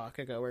Deku and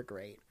Bakugo are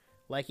great.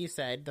 Like you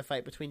said, the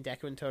fight between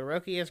Deku and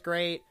Todoroki is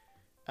great.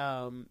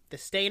 The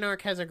Stain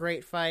arc has a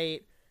great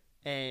fight.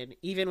 And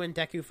even when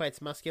Deku fights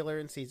Muscular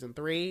in Season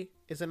 3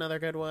 is another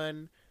good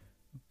one.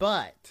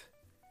 But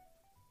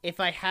if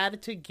I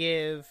had to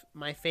give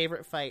my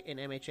favorite fight in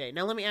MHA...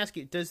 Now, let me ask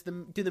you, do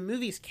the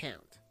movies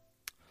count?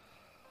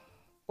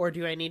 Or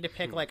do I need to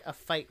pick, like, a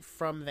fight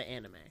from the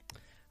anime?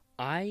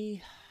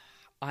 I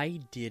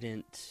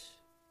didn't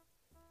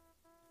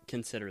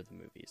consider the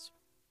movies.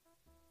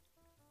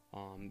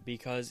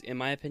 Because, in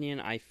my opinion,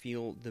 I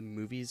feel the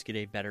movies get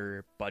a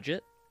better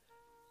budget.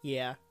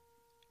 Yeah.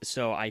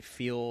 So I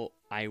feel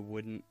I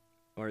wouldn't,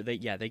 or they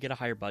get a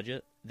higher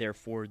budget,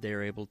 therefore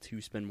they're able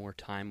to spend more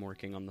time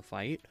working on the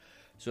fight.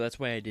 So that's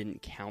why I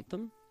didn't count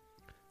them.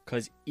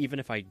 Because even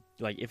if I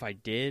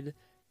did,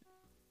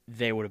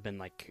 they would have been,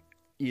 like,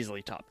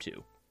 easily top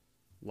 2.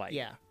 Like,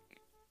 yeah.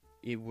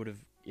 It would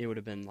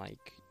have been,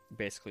 like,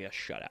 basically a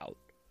shutout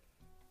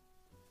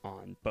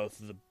on both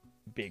of the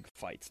big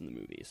fights in the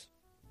movies.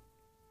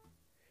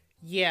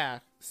 Yeah,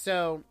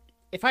 so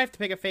if I have to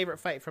pick a favorite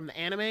fight from the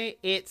anime,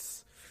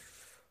 it's...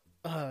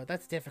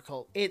 that's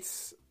difficult.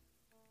 It's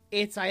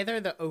either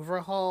the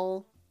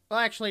overhaul... Well,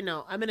 actually,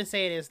 no. I'm going to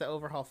say it is the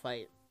overhaul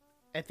fight.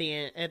 At the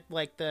end, at,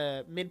 like,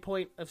 the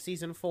midpoint of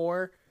Season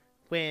 4,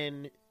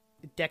 when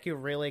Deku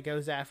really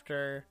goes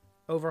after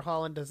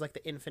Overhaul and does, like,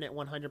 the infinite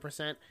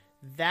 100%.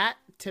 That,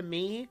 to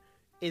me,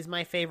 is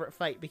my favorite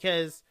fight,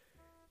 because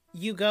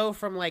you go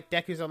from, like,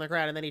 Deku's on the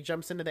ground, and then he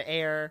jumps into the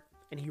air,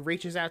 and he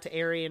reaches out to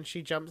Eri, and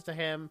she jumps to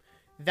him.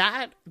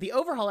 The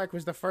Overhaul arc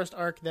was the first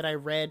arc that I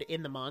read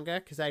in the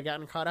manga, because I had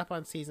gotten caught up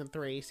on Season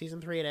 3.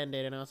 Season 3 had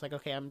ended, and I was like,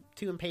 okay, I'm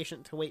too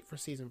impatient to wait for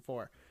Season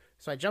 4.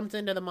 So I jumped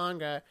into the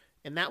manga,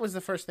 and that was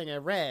the first thing I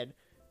read.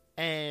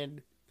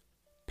 And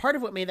part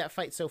of what made that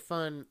fight so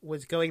fun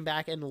was going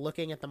back and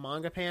looking at the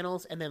manga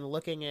panels, and then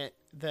looking at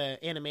the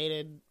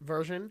animated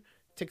version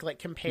to, like,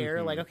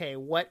 compare, like, okay,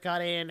 what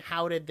got in,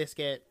 how did this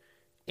get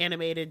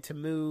animated to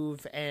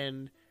move,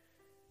 and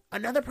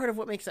another part of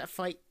what makes that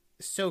fight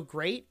so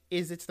great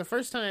is it's the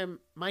first time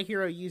My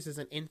Hero uses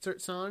an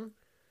insert song,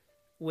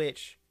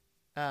 which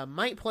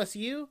Might Plus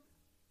You,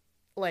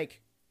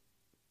 like,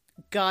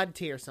 god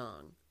tier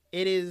song.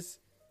 It is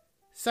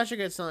such a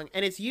good song,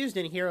 and it's used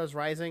in Heroes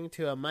Rising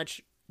to a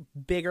much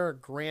bigger,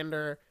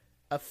 grander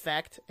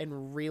effect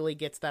and really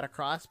gets that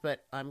across,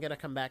 but I'm going to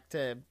come back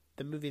to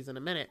the movies in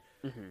a minute.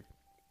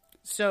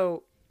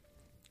 So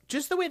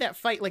just the way that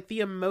fight, like,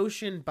 the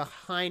emotion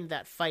behind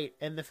that fight,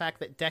 and the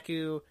fact that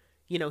Deku,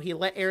 you know, he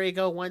let Eri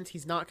go once,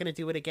 he's not going to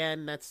do it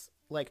again. That's,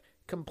 like,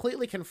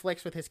 completely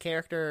conflicts with his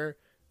character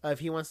of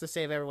he wants to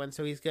save everyone,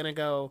 so he's going to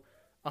go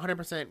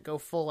 100% go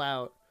full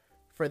out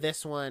for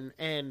this one.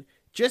 And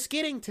just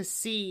getting to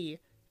see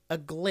a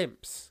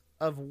glimpse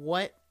of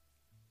what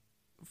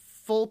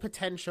full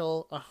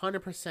potential,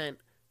 100%,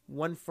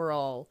 one for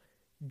all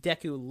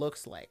Deku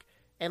looks like.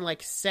 And,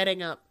 like,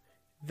 setting up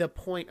the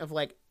point of,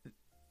 like,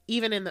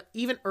 even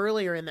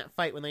earlier in that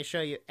fight when they show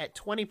you at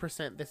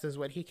 20% this is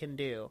what he can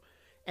do.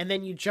 And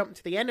then you jump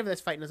to the end of this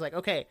fight and it's like,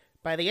 okay,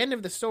 by the end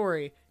of the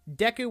story,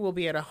 Deku will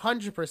be at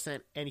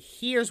 100%, and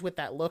here's what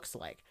that looks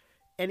like.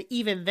 And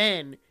even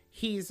then,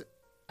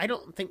 I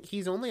don't think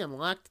he's only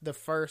unlocked the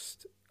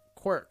first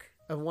quirk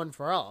of One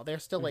for All.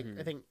 There's still, like,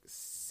 I think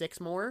 6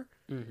 more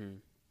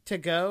to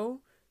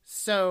go.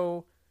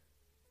 So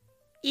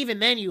even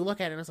then you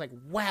look at it and it's like,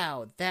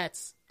 wow,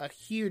 that's a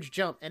huge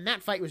jump. And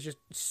that fight was just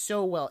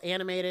so well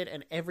animated,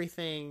 and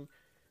everything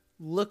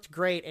looked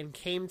great and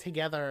came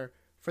together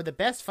for the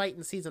best fight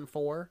in Season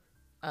 4.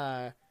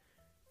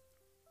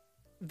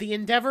 The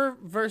Endeavor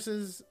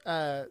versus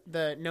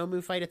the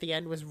Nomu fight at the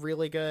end was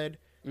really good.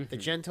 The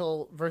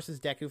Gentle versus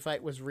Deku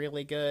fight was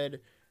really good.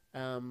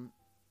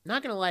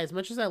 Not gonna lie, as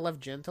much as I love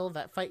Gentle,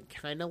 that fight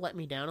kind of let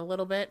me down a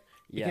little bit.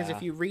 Because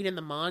if you read in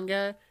the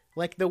manga,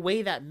 like, the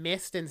way that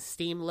mist and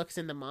steam looks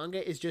in the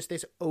manga is just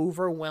this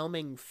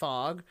overwhelming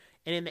fog.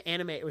 And in the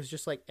anime, it was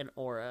just like an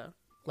aura,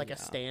 like a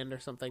stand or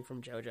something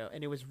from JoJo.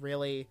 And it was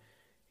really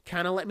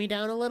kind of let me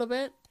down a little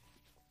bit.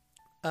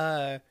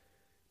 But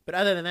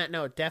other than that,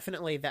 no,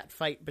 definitely that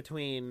fight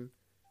between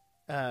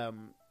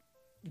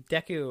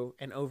Deku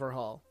and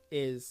Overhaul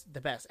is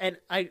the best. And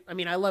I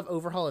mean, I love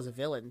Overhaul as a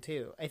villain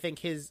too. I think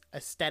his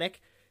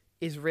aesthetic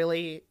is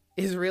really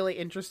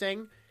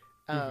interesting.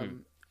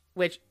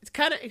 Which it's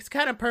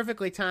kind of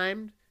perfectly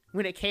timed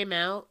when it came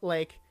out,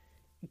 like,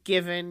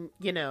 given,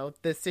 you know,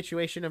 the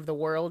situation of the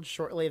world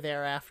shortly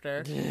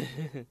thereafter.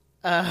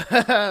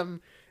 The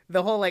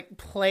whole, like,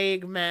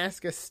 plague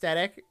mask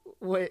aesthetic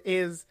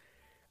is...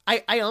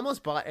 I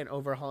almost bought an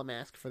Overhaul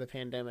mask for the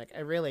pandemic.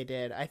 I really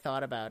did. I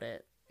thought about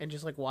it. And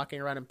just, like,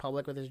 walking around in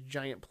public with this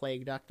giant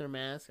plague doctor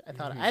mask.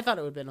 I thought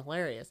it would have been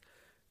hilarious.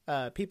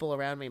 People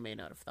around me may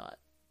not have thought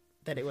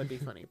that it would be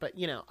funny. But,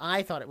 you know,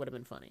 I thought it would have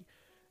been funny.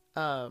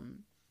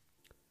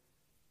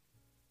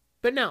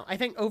 But no, I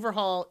think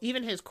Overhaul,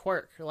 even his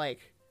quirk,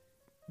 like,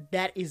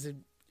 that is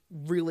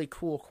really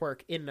cool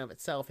quirk in and of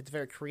itself. It's a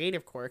very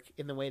creative quirk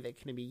in the way that it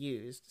can be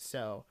used.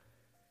 So,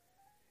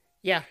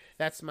 yeah,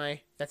 that's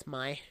my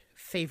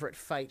favorite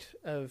fight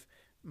of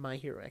My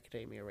Hero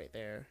Academia right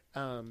there.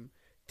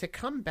 To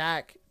come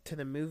back to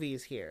the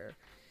movies here,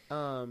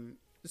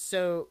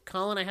 so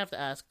Colin, I have to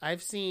ask,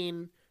 I've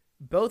seen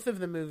both of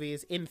the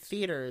movies in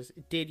theaters.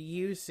 Did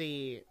you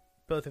see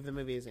both of the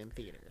movies in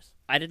theaters?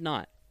 I did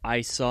not.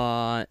 I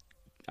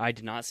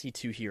did not see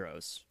Two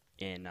Heroes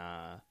in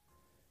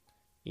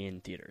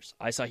theaters.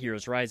 I saw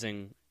Heroes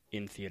Rising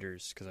in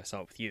theaters because I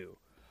saw it with you.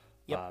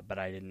 Yep. But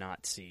I did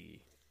not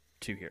see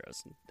Two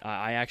Heroes.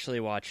 I actually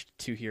watched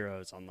Two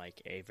Heroes on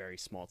like a very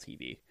small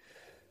TV.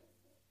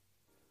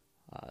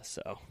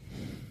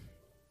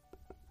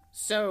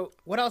 So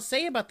what I'll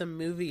say about the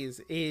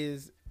movies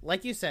is,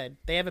 like you said,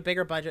 they have a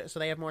bigger budget, so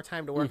they have more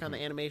time to work on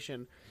the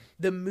animation.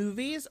 The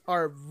movies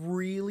are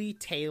really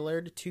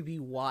tailored to be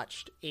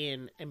watched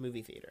in a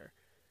movie theater.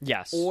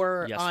 Yes.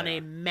 Or on a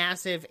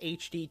massive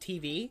HD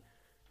TV.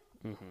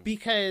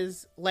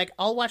 Because, like,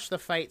 I'll watch the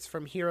fights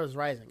from Heroes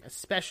Rising,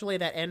 especially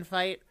that end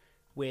fight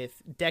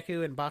with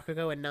Deku and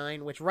Bakugo and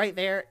Nine, which right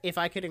there, if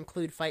I could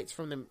include fights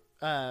from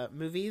the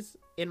movies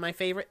in my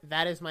favorite,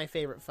 that is my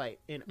favorite fight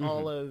in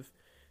all of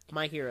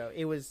My Hero.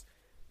 It was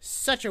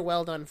such a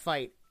well done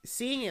fight.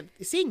 Seeing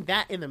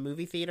that in the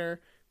movie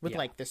theater with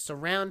like the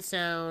surround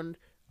sound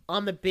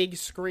on the big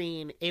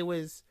screen, it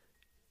was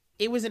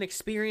an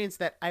experience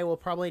that I will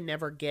probably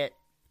never get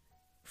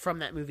from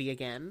that movie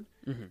again.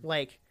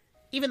 Like,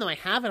 even though I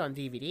have it on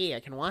DVD, I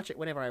can watch it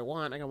whenever I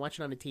want. I can watch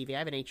it on the TV. I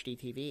have an HD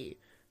TV,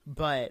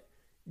 but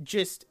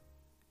just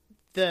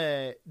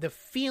the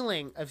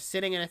feeling of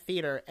sitting in a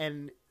theater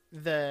and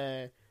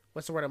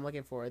what's the word I'm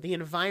looking for? The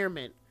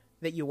environment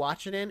that you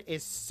watch it in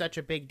is such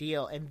a big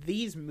deal. And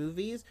these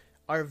movies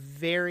are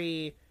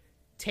very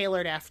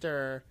tailored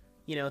after,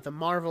 the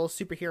Marvel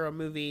superhero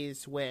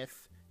movies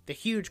with the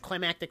huge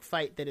climactic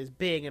fight that is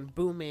big and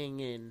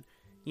booming and,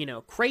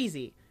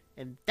 crazy.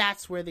 And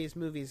that's where these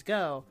movies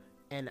go.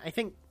 And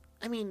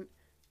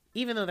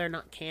even though they're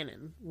not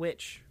canon,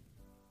 which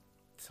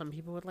some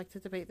people would like to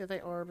debate that they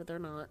are, but they're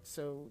not,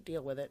 so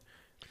deal with it.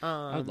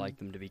 I would like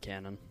them to be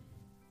canon.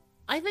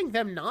 I think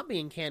them not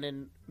being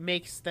canon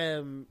makes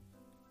them...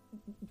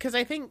 Because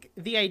I think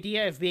the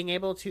idea of being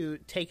able to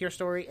take your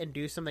story and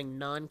do something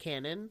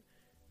non-canon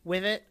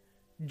with it,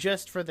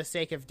 just for the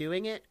sake of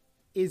doing it,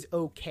 is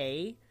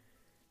okay.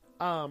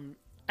 I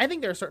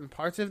think there are certain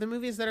parts of the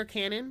movies that are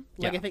canon.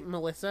 Like, I think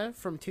Melissa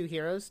from Two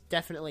Heroes,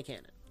 definitely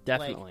canon.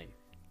 Definitely.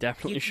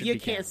 Definitely should be You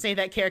can't say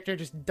that character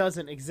just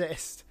doesn't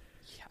exist.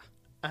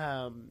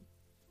 Yeah.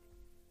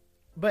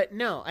 But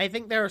no, I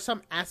think there are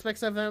some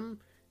aspects of them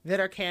that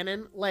are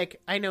canon.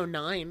 Like, I know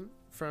Nine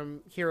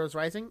from Heroes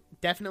Rising,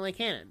 definitely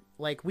canon.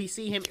 Like, we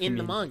see him in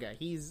the manga.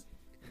 He's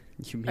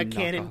a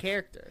canon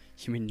character.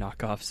 You mean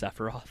knockoff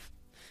Sephiroth?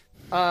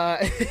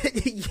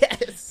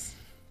 Yes.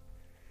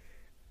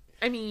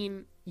 I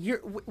mean,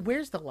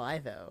 where's the lie,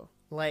 though?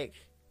 Like...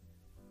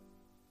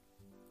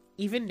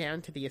 Even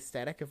down to the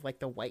aesthetic of, like,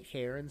 the white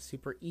hair and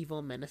super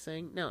evil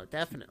menacing. No,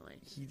 definitely.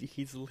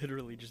 He's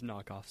literally just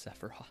knockoff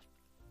Sephiroth.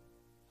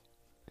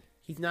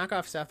 He's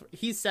knockoff Sephiroth.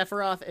 He's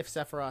Sephiroth if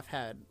Sephiroth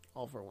had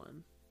All for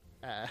One.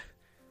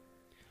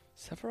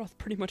 Sephiroth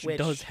pretty much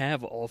does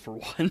have All for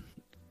One.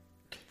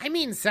 I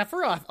mean,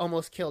 Sephiroth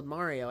almost killed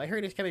Mario. I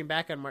heard he's coming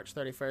back on March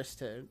 31st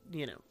to,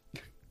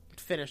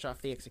 finish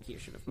off the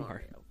execution of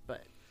Mario.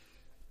 But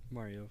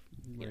Mario's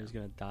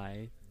gonna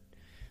die in,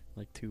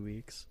 like, 2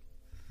 weeks.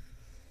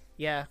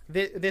 Yeah,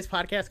 this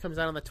podcast comes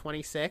out on the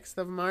 26th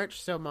of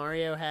March, so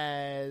Mario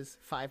has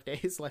 5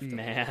 days left.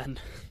 Man.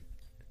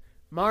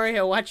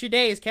 Mario, watch your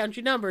days, count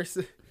your numbers.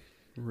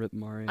 Rip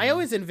Mario. I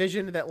always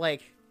envisioned that,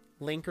 like,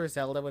 Link or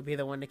Zelda would be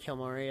the one to kill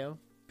Mario,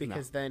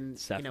 because then,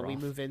 Sephiroth. we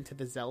move into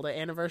the Zelda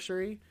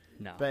anniversary.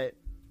 No. But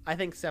I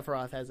think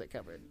Sephiroth has it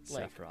covered.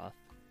 Sephiroth.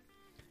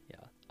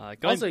 Yeah.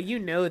 Also,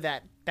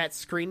 that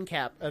screen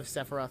cap of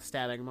Sephiroth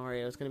stabbing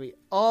Mario is going to be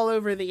all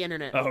over the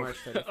internet on March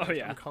 31st. Oh,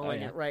 yeah. I'm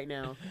calling it right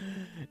now.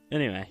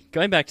 Anyway,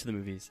 going back to the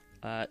movies.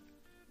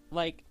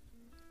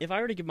 If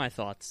I were to give my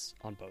thoughts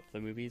on both the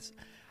movies,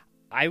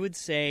 I would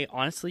say,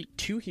 honestly,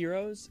 Two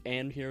Heroes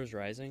and Heroes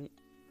Rising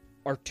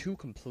are two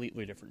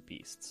completely different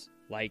beasts.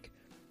 Like,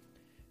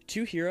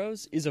 Two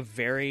Heroes is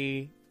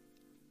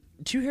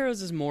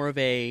more of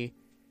a...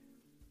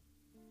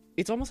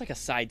 It's almost like a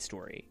side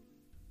story.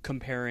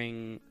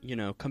 Comparing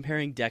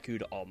Deku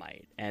to All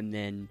Might, and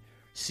then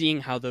seeing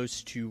how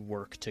those two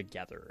work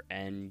together,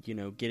 and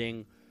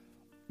giving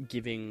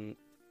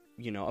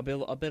a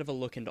bit of a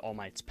look into All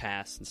Might's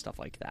past and stuff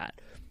like that,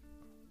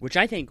 which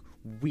I think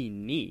we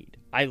need.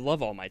 I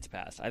love All Might's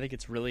past. I think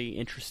it's really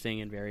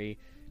interesting and very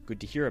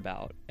good to hear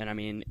about. And I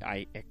mean,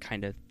 I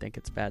kind of think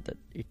it's bad that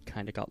it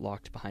kind of got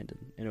locked behind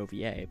an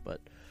OVA, but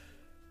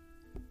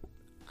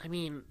I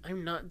mean,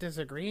 I'm not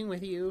disagreeing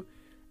with you.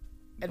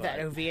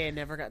 That OVA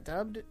never got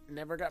dubbed,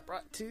 never got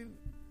brought to,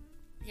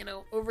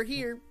 over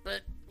here.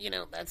 But,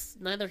 that's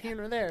neither here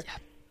nor there.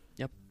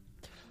 Yep.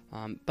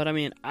 But I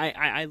mean,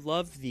 I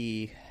love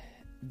the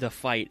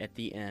fight at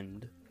the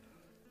end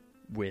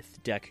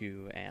with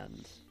Deku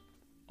and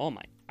All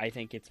Might. I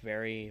think it's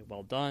very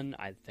well done.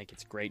 I think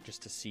it's great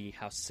just to see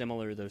how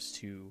similar those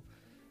two,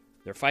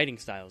 their fighting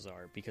styles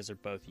are, because they're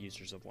both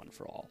users of One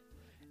for All.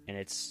 And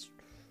it's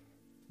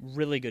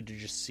really good to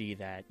just see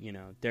that, you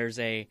know,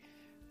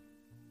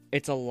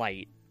 it's a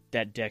light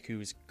that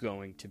Deku is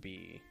going to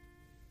be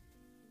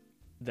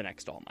the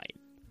next All Might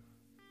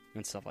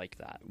and stuff like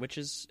that, which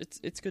is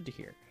it's good to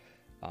hear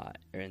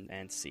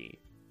and see.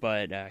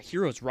 But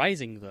Heroes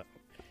Rising, though,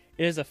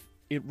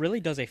 it really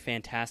does a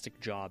fantastic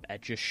job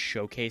at just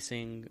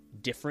showcasing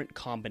different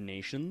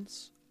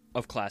combinations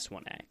of Class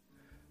 1A.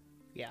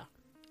 Yeah.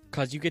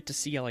 Because you get to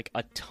see like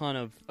a ton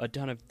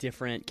of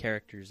different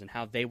characters and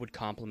how they would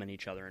complement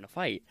each other in a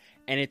fight,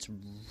 and it's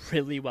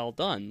really well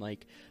done.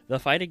 Like the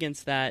fight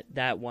against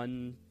that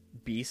one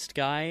beast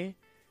guy,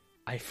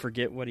 I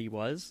forget what he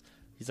was.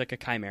 He's like a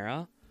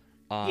chimera.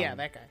 Yeah,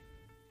 that guy.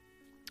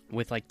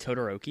 With like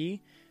Todoroki,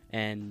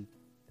 and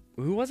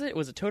who was it?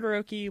 Was it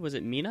Todoroki? Was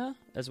it Mina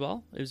as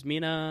well? It was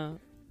Mina.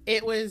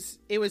 It was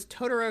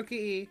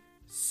Todoroki,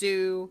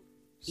 Sue,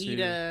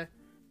 Ida,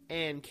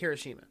 and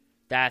Kirishima.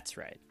 That's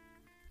right.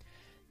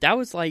 That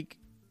was like,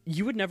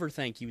 you would never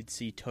think you would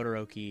see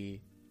Todoroki,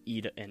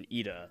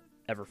 Ida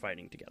ever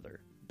fighting together,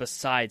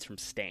 besides from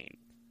Stain.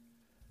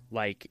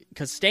 Like,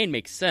 because Stain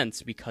makes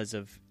sense because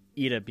of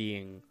Ida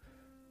being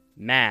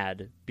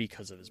mad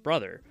because of his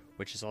brother,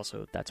 which is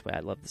also, that's why I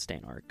love the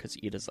Stain arc, because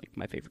Ida's like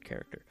my favorite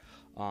character.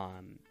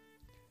 And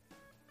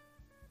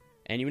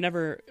you would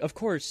never, of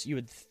course, you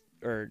would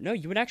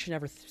actually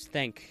never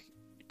think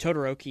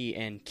Todoroki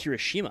and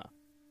Kirishima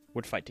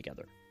would fight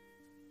together.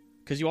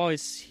 Because you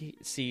always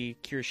see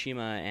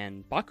Kirishima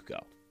and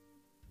Bakugo.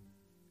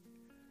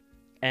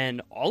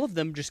 And all of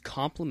them just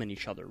complement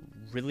each other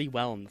really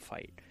well in the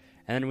fight.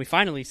 And then we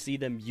finally see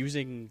them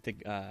using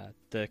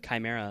the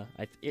Chimera.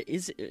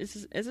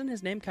 Isn't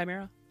his name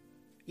Chimera?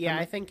 Yeah,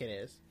 I think it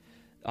is.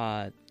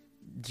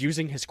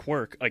 Using his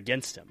quirk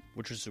against him,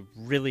 which was a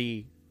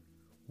really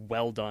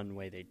well done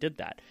way they did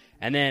that.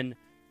 And then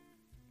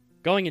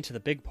going into the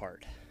big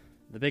part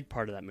of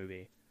that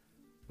movie,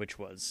 which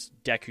was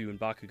Deku and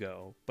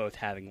Bakugo both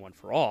having One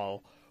for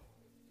All,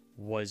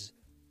 was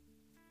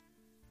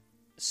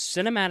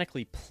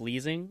cinematically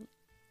pleasing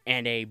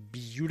and a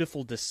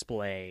beautiful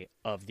display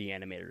of the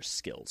animator's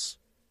skills.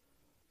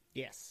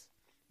 Yes.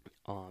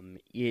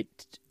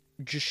 It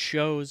just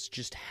shows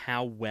just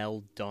how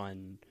well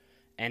done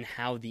and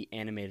how the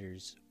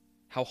animators,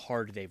 how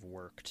hard they've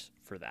worked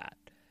for that.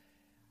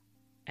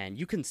 And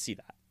you can see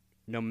that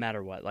no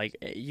matter what. Like,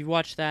 you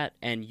watch that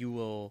and you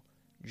will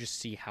just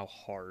see how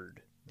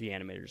hard the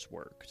animators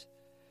worked.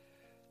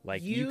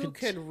 Like, you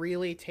could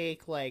really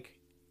take like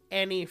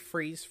any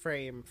freeze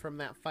frame from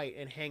that fight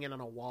and hang it on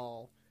a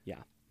wall.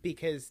 Yeah.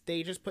 Because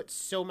they just put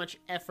so much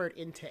effort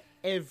into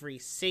every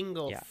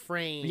single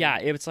frame. Yeah,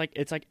 it's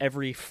like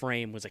every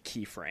frame was a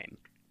keyframe,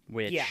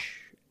 which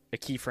a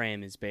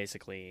keyframe is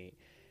basically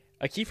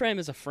a keyframe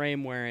is a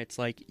frame where it's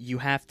like you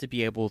have to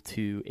be able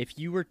to, if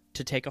you were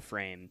to take a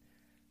frame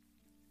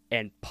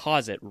and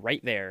pause it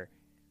right there,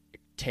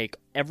 take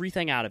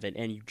everything out of it,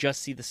 and you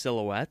just see the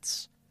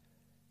silhouettes,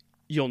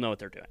 you'll know what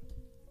they're doing.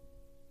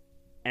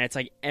 And it's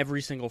like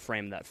every single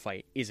frame of that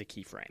fight is a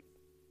keyframe.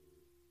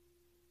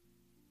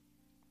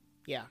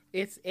 Yeah,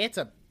 it's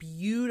a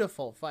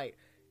beautiful fight.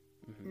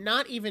 Mm-hmm.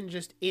 Not even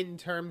just in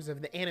terms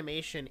of the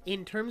animation,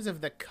 in terms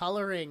of the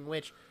coloring,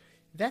 which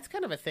that's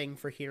kind of a thing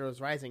for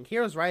Heroes Rising.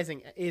 Heroes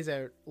Rising is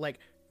a like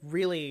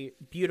really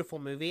beautiful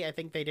movie. I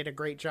think they did a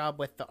great job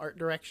with the art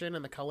direction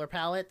and the color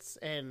palettes,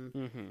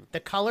 and the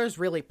colors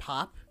really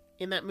pop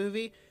in that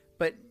movie,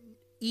 but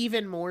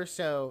even more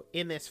so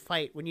in this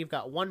fight when you've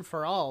got One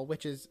for All,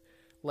 which is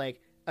like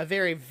a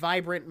very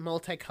vibrant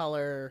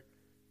multicolor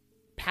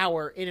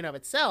power in and of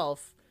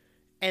itself,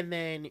 and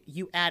then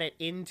you add it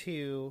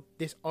into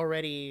this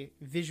already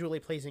visually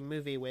pleasing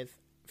movie with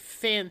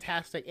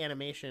fantastic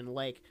animation.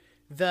 Like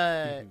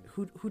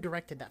who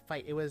directed that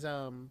fight? It was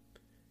Yutaka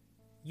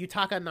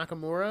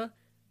Nakamura,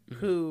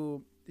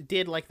 who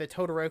did like the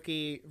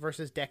Todoroki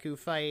versus Deku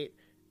fight,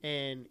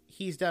 and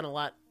he's done a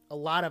lot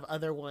of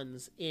other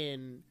ones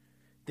in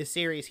the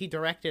series. He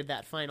directed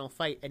that final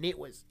fight, and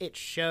it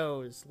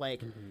shows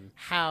like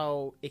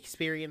how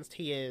experienced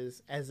he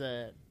is as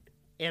a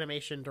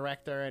animation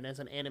director and as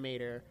an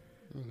animator.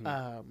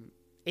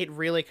 It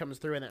really comes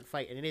through in that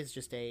fight, and it is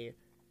just a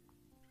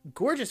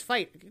gorgeous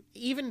fight,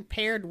 even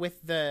paired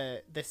with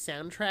the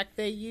soundtrack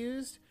they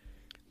used.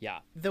 Yeah,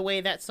 the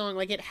way that song,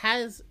 like, it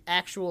has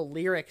actual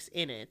lyrics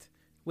in it,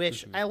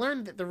 which I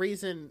learned that the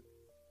reason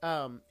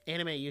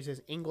anime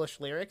uses English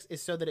lyrics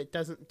is so that it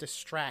doesn't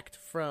distract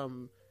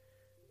from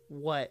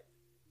what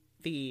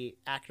the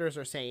actors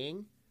are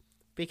saying,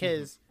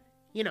 because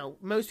you know,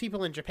 most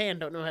people in Japan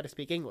don't know how to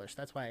speak English.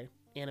 That's why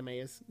anime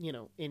is, you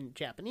know, in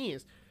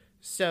Japanese.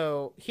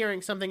 So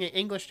hearing something in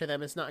English to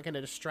them is not going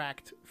to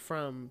distract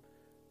from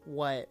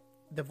what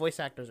the voice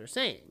actors are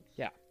saying.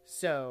 Yeah.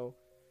 So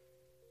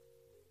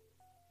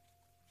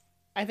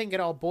I think it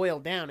all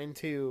boiled down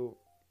into,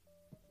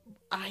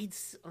 I'd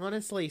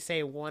honestly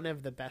say, one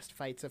of the best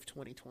fights of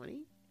 2020.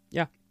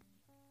 Yeah.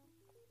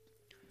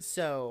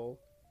 So,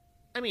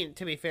 I mean,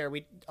 to be fair,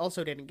 we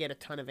also didn't get a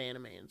ton of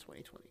anime in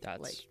 2020.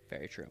 That's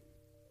very true.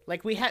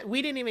 Like we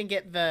didn't even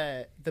get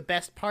the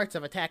best parts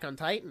of Attack on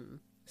Titan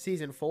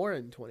season 4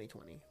 in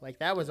 2020. Like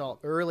that was all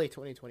early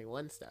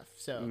 2021 stuff.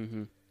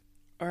 So,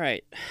 All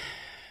right.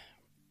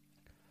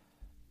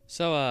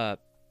 So,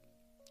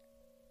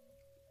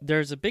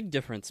 there's a big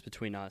difference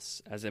between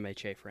us as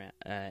MHA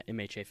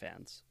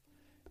fans.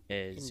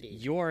 Is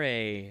Indeed. You're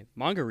a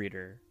manga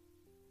reader,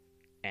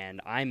 and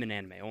I'm an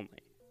anime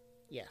only.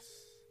 Yes.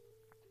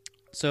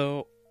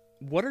 So,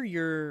 what are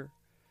your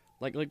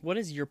what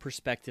is your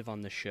perspective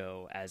on the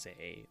show as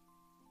a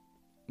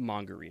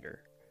manga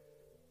reader?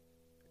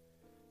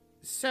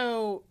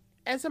 So,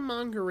 as a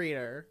manga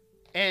reader,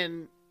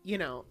 and you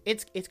know,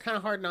 it's kind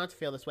of hard not to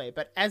feel this way,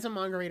 but as a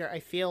manga reader, I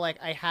feel like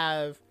I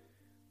have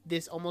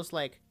this almost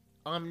like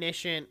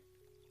omniscient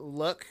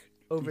look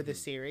over the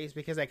series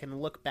because I can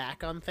look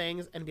back on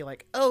things and be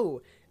like,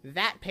 "Oh,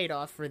 that paid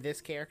off for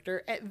this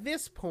character at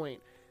this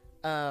point."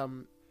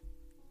 And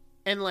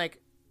like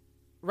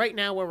right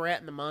now where we're at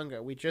in the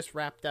manga, we just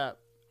wrapped up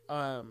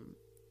I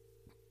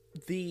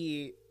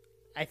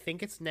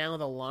think it's now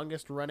the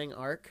longest running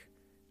arc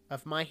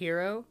of My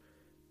Hero.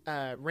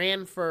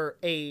 Ran for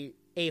a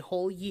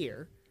whole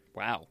year.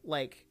 Wow.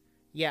 Like,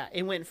 yeah,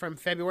 it went from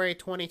February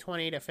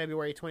 2020 to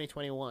February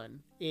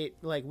 2021.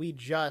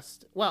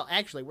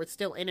 Actually, we're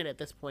still in it at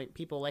this point.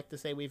 People like to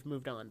say we've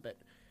moved on, but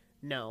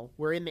no,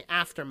 we're in the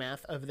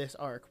aftermath of this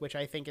arc, which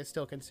I think is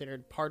still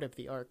considered part of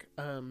the arc.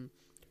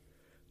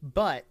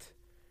 But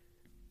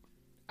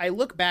I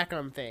look back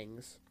on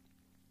things,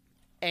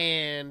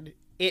 and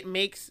it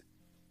makes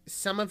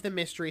some of the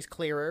mysteries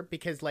clearer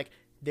because, like,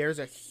 there's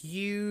a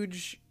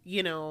huge,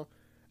 you know,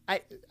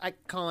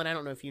 Colin, I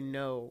don't know if you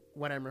know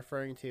what I'm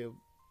referring to,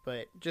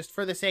 but just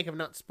for the sake of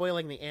not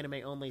spoiling the anime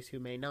onlys who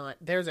may not,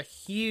 there's a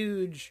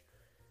huge,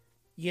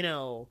 you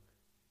know,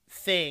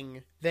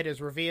 thing that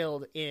is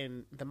revealed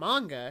in the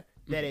manga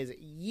that is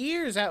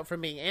years out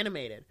from being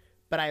animated.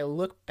 But I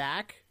look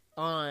back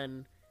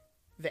on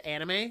the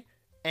anime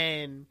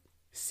and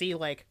see,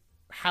 like,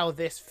 how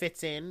this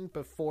fits in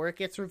before it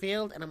gets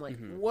revealed, and I'm like,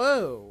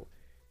 whoa,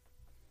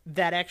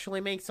 that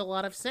actually makes a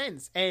lot of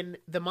sense. And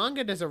the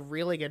manga does a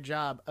really good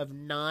job of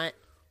not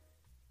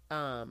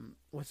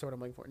what's the word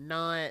I'm looking for?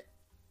 Not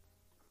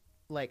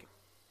like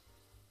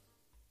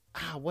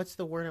what's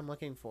the word I'm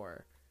looking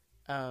for?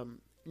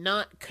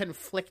 Not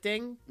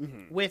conflicting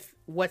with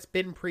what's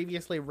been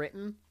previously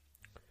written.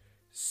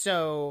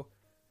 So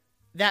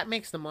that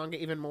makes the manga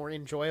even more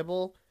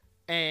enjoyable.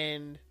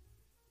 And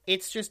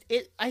it's just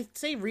I'd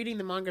say reading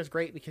the manga is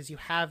great because you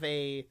have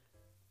a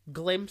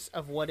glimpse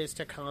of what is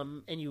to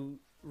come, and you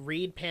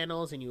read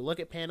panels and you look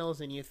at panels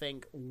and you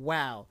think,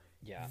 wow,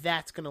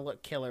 that's gonna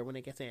look killer when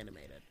it gets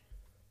animated.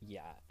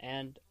 Yeah,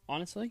 and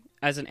honestly,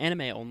 as an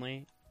anime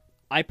only,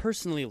 I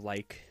personally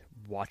like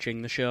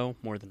watching the show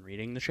more than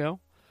reading the show.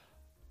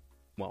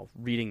 Well,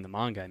 reading the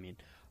manga, I mean,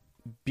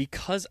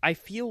 because I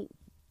feel,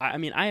 I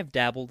have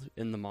dabbled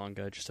in the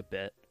manga just a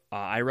bit.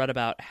 I read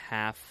about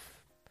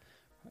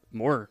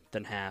more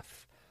than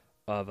half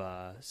of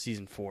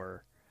season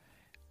 4,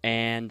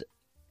 and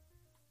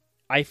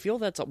I feel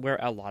that's where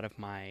a lot of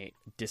my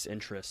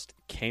disinterest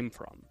came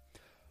from.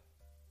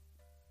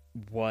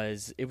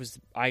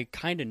 I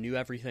kind of knew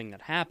everything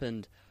that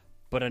happened,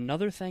 but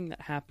another thing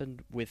that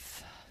happened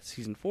with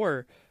season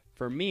 4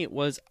 for me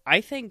was, I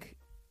think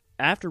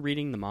after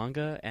reading the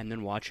manga and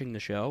then watching the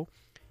show,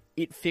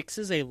 it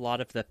fixes a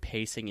lot of the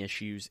pacing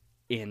issues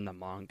in the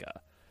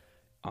manga.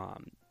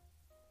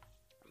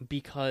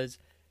 Because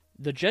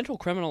the Gentle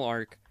Criminal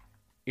arc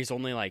is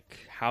only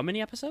like how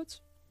many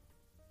episodes?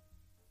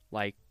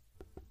 Like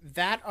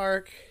that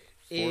arc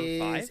 4 or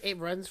 5? It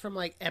runs from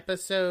like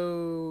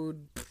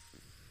episode,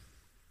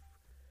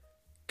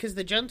 because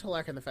the Gentle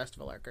arc and the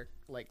Festival arc are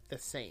like the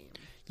same.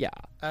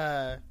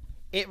 Yeah.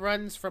 It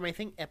runs from, I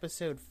think,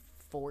 episode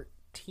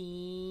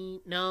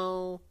 14.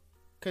 No,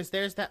 because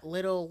there's that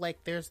little,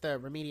 like, there's the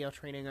remedial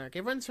training arc.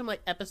 It runs from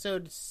like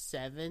episode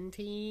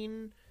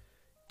 17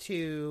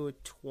 to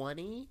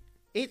 20.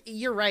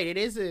 You're right. It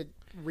is a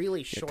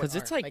really short. Because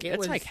it's like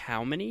arc. like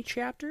how many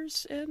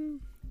chapters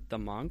in the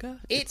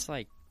manga? It's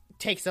like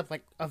takes up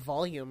like a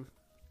volume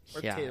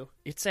or two.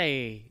 It's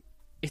a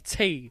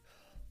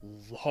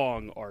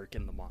long arc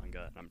in the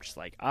manga, and I'm just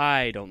like,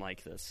 I don't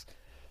like this.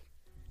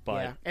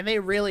 But yeah, and they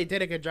really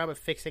did a good job of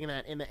fixing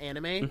that in the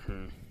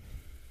anime,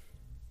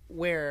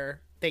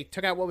 where they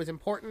took out what was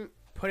important,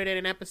 put it in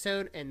an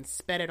episode, and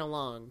sped it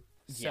along.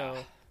 So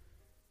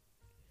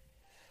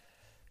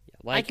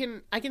I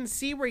can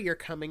see where you're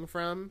coming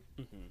from,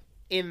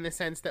 in the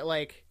sense that,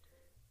 like,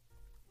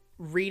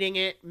 reading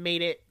it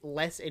made it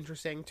less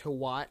interesting to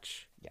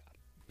watch. Yeah.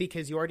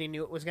 Because you already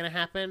knew it was going to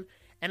happen.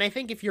 And I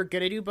think if you're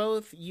going to do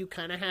both, you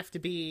kind of have to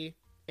be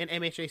an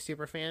MHA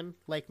superfan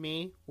like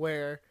me,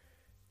 where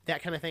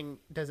that kind of thing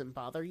doesn't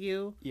bother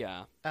you.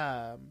 Yeah.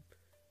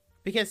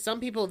 Because some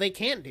people, they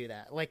can't do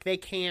that. Like, they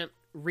can't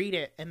read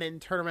it and then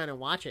turn around and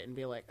watch it and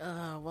be like,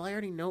 oh, well, I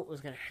already know what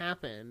was going to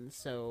happen,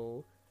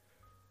 so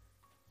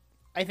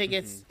I think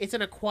it's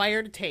an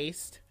acquired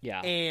taste.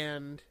 Yeah.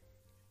 And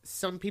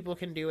some people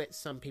can do it,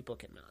 some people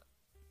cannot.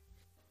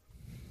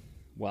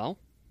 Well,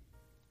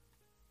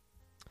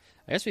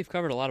 I guess we've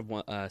covered a lot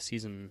of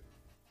season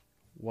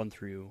 1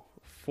 through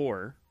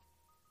 4.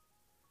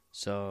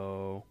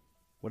 So,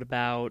 what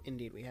about...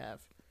 Indeed, we have.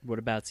 What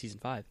about season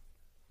 5?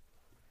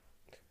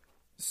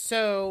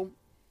 So,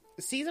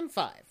 season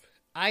 5,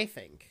 I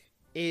think,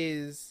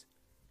 is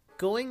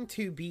going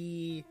to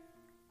be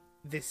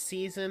the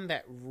season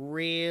that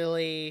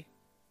really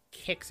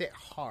kicks it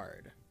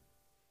hard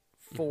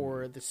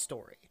for the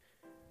story.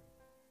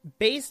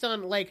 Based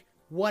on, like,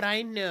 what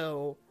I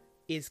know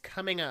is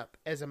coming up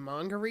as a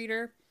manga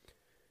reader,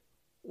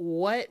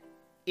 what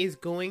is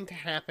going to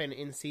happen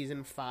in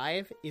season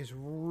 5 is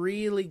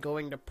really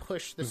going to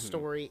push the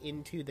story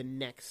into the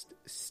next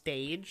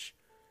stage.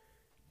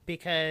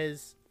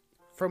 Because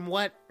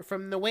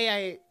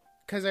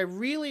because I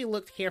really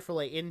looked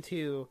carefully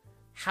into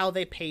how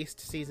they paced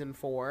season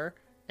 4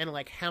 and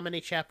like how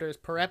many chapters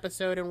per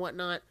episode and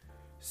whatnot.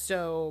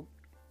 So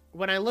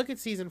when I look at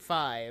season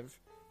 5,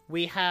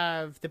 we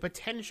have the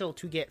potential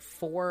to get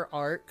 4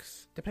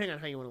 arcs, depending on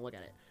how you want to look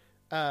at it.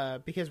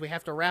 Because we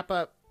have to wrap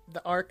up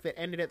the arc that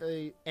ended at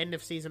the end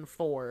of season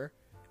 4,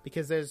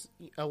 because there's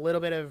a little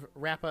bit of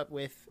wrap up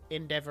with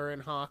Endeavor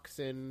and Hawks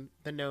and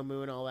the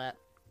Nomu and all that.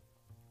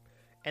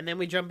 And then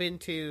we jump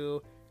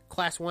into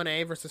Class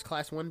 1A versus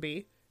Class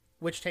 1B,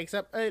 which takes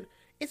up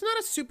it's not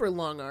a super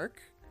long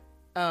arc.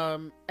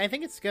 I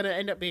think it's going to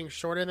end up being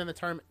shorter than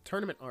the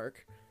tournament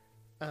arc.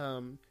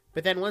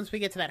 But then once we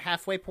get to that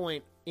halfway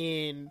point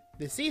in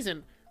the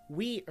season,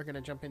 we are going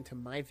to jump into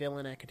My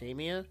Villain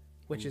Academia,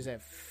 which is a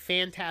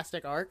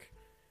fantastic arc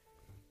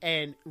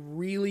and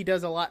really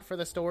does a lot for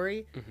the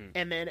story.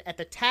 And then at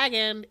the tag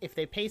end, if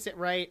they pace it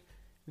right,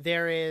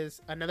 there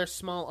is another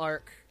small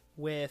arc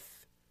with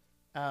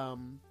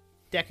Deku,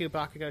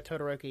 Bakugo,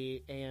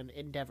 Todoroki, and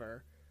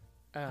Endeavor.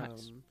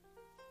 Nice.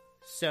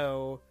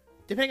 So,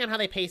 depending on how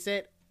they pace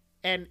it,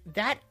 and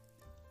that,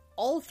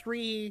 all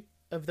 3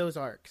 of those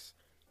arcs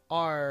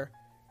are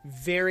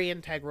very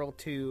integral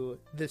to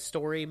the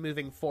story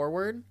moving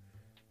forward.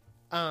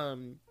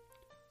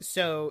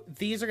 So,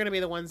 these are going to be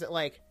the ones that,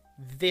 like,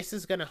 this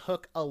is going to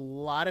hook a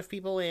lot of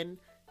people in,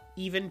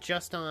 even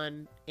just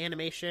on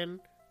animation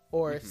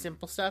or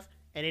simple stuff.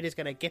 And it is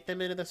going to get them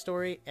into the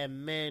story,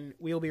 and then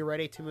we'll be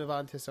ready to move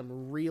on to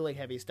some really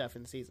heavy stuff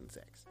in season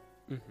 6.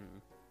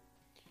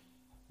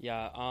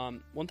 Yeah,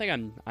 one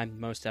thing I'm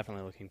most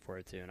definitely looking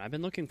forward to, and I've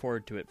been looking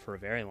forward to it for a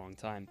very long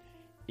time,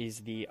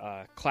 is the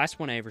Class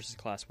 1A versus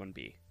Class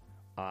 1B.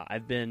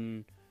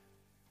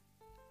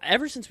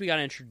 Ever since we got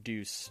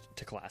introduced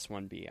to Class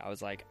 1B, I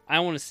was like,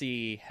 I want to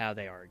see how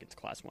they are against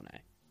Class 1A,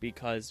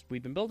 because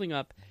we've been building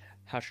up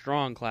how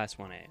strong Class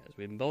 1A is.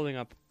 We've been building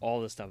up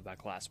all this stuff about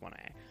Class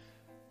 1A.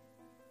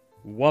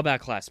 What about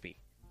Class B?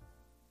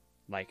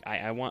 Like,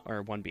 I want,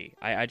 or 1B.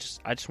 I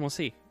just want to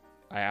see.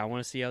 I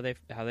want to see how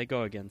they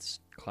go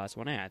against Class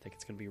 1A. I think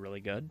it's going to be really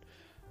good.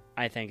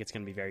 I think it's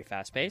going to be very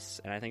fast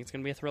paced, and I think it's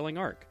going to be a thrilling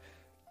arc.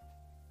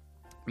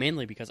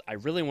 Mainly because I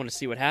really want to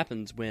see what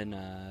happens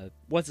when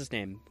what's his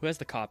name? Who has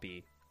the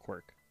copy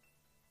quirk?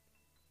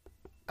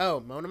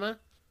 Oh, Monoma?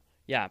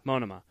 Yeah,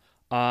 Monoma.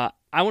 I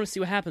want to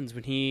see what happens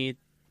when he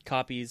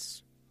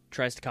tries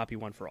to copy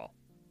One for All.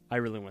 I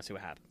really want to see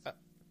what happens.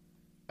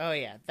 Oh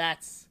yeah,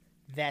 that's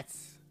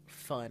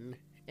fun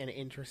and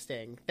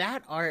interesting.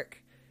 That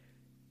arc,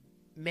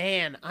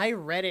 man, I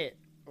read it,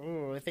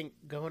 I think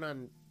going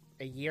on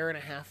a year and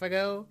a half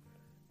ago,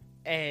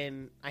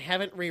 and I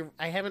haven't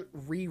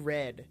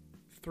reread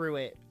through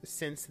it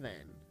since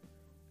then.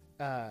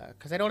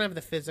 Because I don't have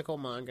the physical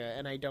manga,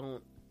 and I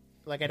don't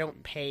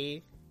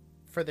pay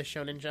for the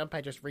Shonen Jump.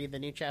 I just read the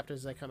new chapters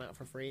as they come out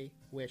for free,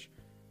 which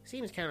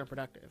seems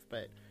counterproductive,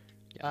 but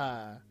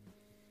I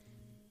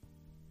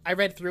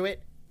read through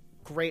it.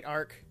 Great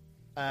arc.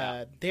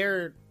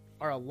 There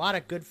are a lot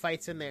of good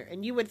fights in there,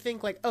 and you would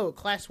think like, oh,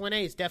 Class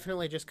 1A is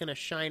definitely just going to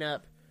shine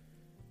up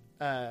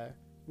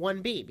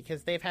 1B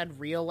because they've had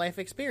real life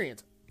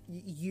experience.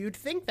 You'd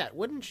think that,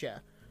 wouldn't you?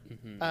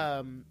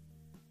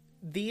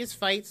 These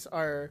fights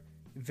are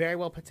very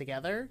well put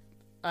together.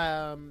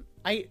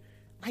 I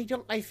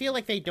feel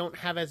like they don't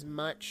have as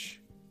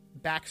much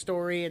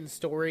backstory and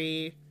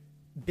story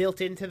built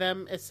into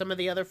them as some of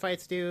the other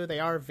fights do. They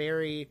are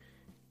very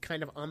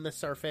kind of on the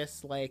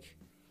surface,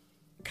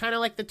 kind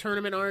of like the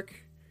tournament arc,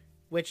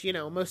 which,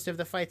 most of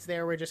the fights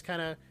there were just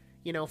kind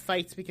of,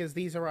 fights because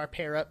these are our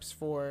pair-ups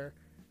for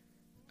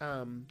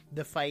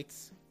the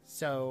fights.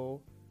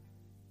 So,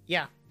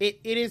 yeah, it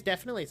is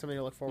definitely something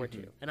to look forward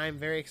to, and I'm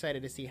very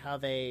excited to see how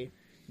they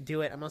do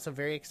it. I'm also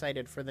very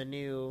excited for the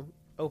new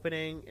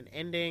opening and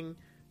ending,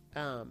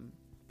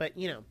 but,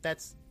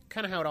 that's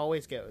kind of how it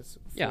always goes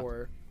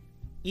for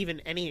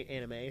even any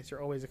anime. So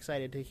you're always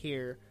excited to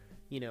hear,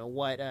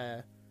 what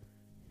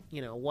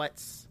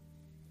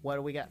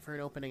do we got for an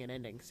opening and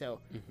ending.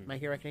 So My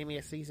Hero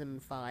Academia Season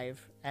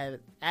 5,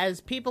 as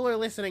people are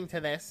listening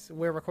to this,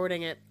 we're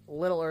recording it a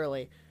little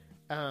early,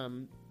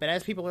 but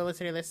as people are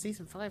listening to this,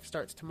 Season 5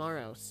 starts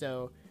tomorrow,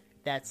 so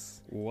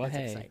That's What?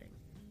 exciting.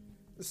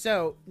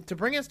 So, to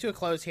bring us to a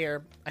close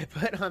here, I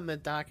put on the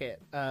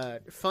docket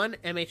fun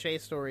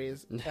MHA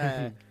stories.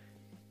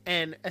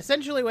 And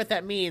essentially what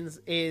that means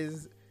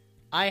is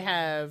I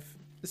have...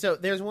 So,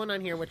 there's one on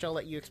here which I'll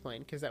let you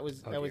explain because that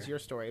was your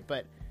story.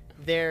 But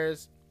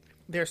there's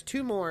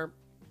two more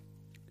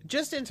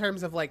just in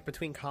terms of, like,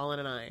 between Colin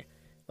and I,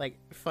 like,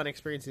 fun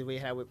experiences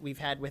we've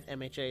had with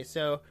MHA.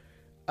 So,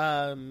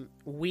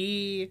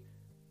 we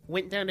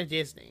went down to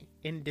Disney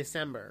in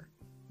December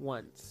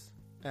once.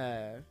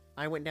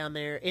 I went down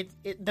there.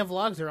 The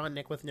vlogs are on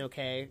Nick with No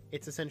K.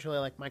 It's essentially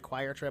like my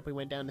choir trip. We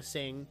went down to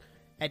sing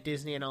at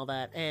Disney and all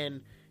that.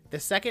 And the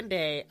second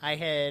day, I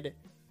had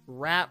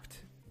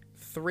wrapped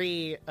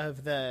 3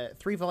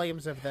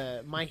 volumes of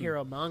the My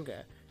Hero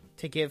manga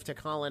to give to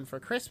Colin for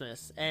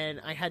Christmas. And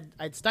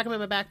I'd stuck them in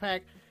my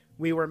backpack.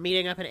 We were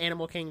meeting up in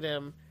Animal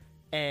Kingdom,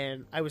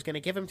 and I was going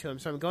to give them to him.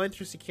 So I'm going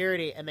through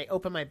security, and they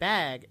open my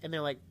bag, and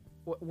they're like,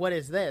 "What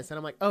is this?" And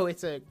I'm like, "Oh,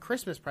 it's a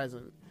Christmas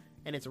present,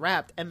 and it's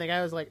wrapped." And the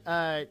guy was like,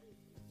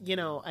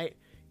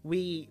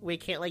 we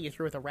can't let you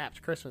through with a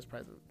wrapped Christmas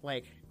present.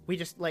 Like, we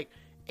just, like,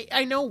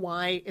 I know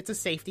why. It's a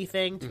safety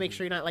thing to make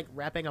sure you're not, like,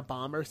 wrapping a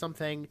bomb or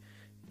something.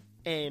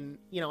 And,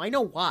 I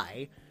know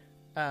why.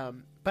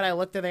 But I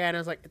looked at the guy and I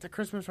was like, it's a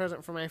Christmas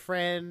present for my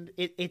friend.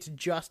 It's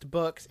just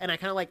books. And I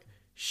kind of, like,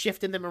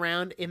 shifted them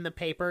around in the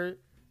paper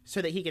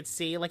so that he could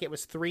see, like, it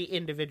was 3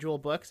 individual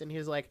books. And he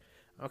was like,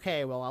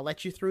 okay, well, I'll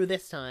let you through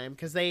this time.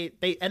 Because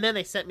and then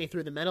they sent me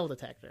through the metal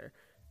detector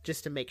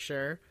just to make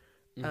sure.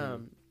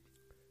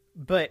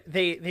 But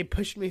they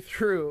pushed me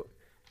through,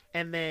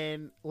 and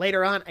then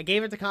later on, I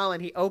gave it to Colin.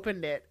 He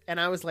opened it, and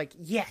I was like,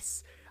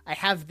 "Yes, I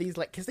have these!"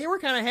 Like, because they were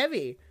kind of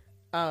heavy,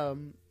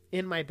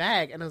 in my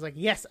bag, and I was like,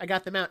 "Yes, I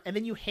got them out." And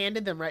then you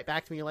handed them right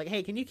back to me. You're like,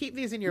 "Hey, can you keep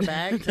these in your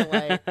bag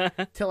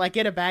till I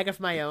get a bag of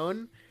my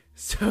own,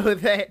 so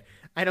that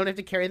I don't have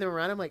to carry them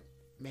around?" I'm like,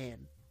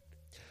 man.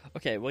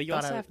 Okay, well, you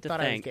also have to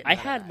think. I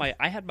had my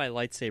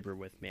lightsaber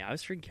with me. I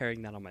was freaking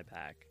carrying that on my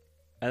back.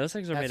 And those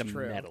things are made of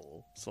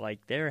metal, so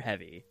like they're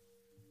heavy.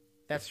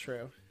 That's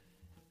true.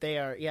 They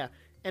are, yeah.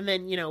 And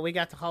then, we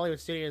got to Hollywood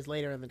Studios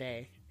later in the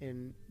day,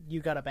 and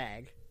you got a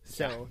bag.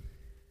 So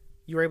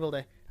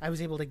I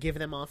was able to give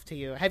them off to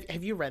you.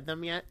 Have you read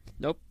them yet?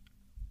 Nope.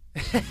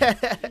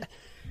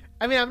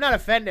 I mean, I'm not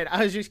offended.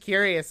 I was just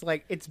curious.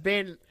 Like, it's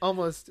been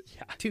almost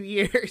 2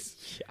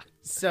 years. Yeah.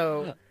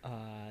 So.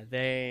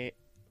 They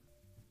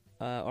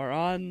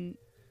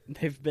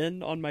they've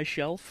been on my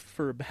shelf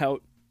for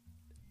about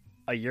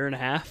a year and a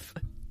half,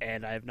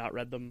 and I have not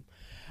read them.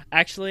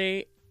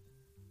 Actually,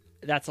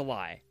 that's a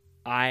lie.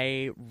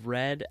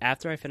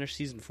 After I finished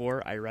season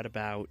 4, I read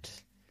about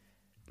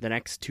the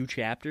next 2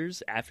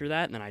 chapters after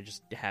that, and then I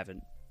just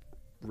haven't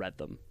read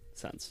them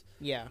since.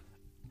 Yeah.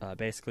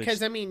 Basically,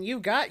 because I mean,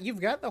 you've got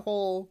the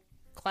whole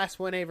Class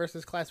 1A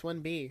versus Class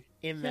 1B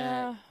in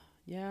that.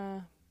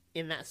 Yeah.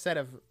 In that set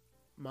of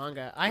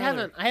manga, I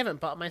haven't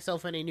bought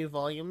myself any new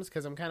volumes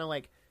because I'm kind of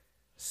like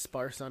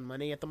sparse on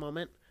money at the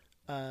moment.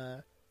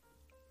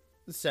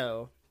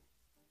 So,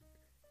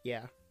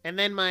 yeah. And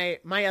then my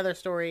other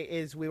story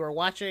is we were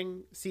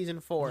watching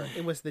season 4.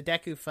 It was the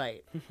Deku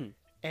fight.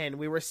 And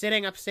we were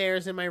sitting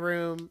upstairs in my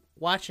room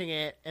watching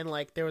it, and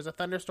like there was a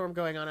thunderstorm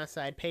going on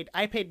outside.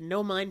 I paid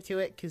no mind to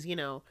it because,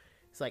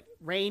 it's like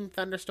rain,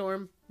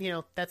 thunderstorm,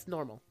 that's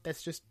normal.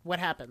 That's just what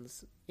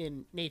happens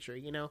in nature,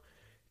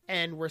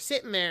 And we're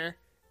sitting there,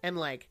 and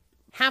like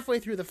halfway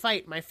through the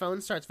fight, my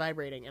phone starts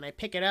vibrating, and I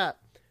pick it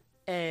up,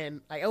 and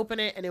I open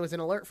it, and it was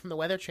an alert from the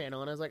Weather Channel,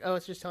 and I was like, oh,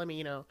 it's just telling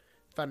me,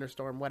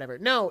 thunderstorm, whatever.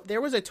 No,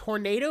 there was a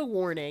tornado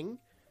warning,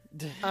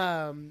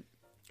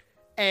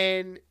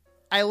 and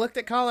I looked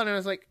at Colin, and I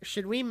was like,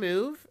 should we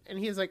move? And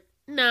he was like,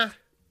 nah,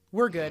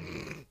 we're good.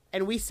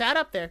 And we sat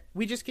up there.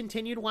 We just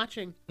continued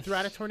watching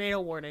throughout a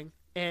tornado warning,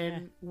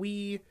 and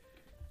we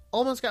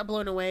almost got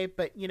blown away,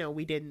 but,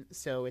 we didn't,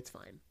 so it's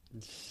fine.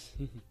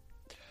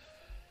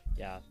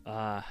 Yeah.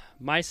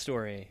 My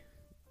story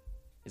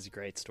is a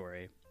great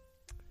story.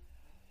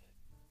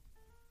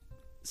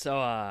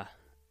 So,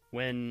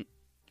 when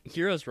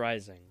Heroes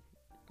Rising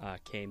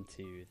came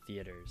to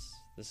theaters,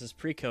 this is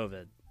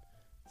pre-COVID.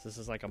 So this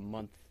is like a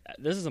month.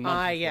 This is a month.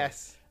 Before.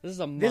 Yes. This is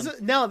a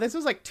month. This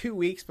was like 2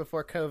 weeks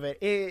before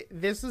COVID.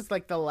 This was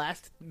like the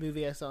last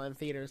movie I saw in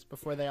theaters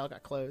before they all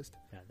got closed.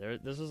 Yeah,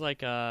 this was like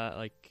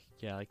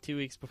 2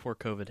 weeks before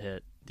COVID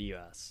hit the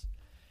U.S.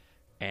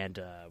 And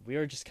we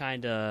were just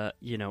kind of,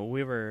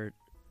 we were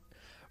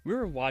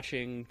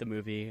watching the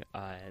movie.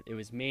 It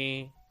was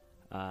me,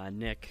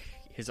 Nick,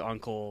 his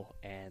uncle,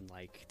 and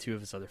like 2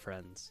 of his other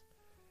friends.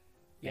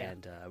 Yeah.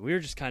 And we were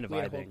just kind of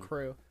vibing. Had a whole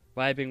crew.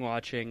 Vibing,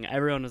 watching.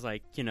 Everyone was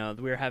like, we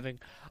were having...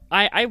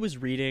 I was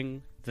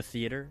reading the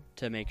theater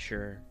to make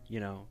sure,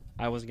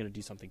 I wasn't going to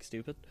do something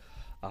stupid.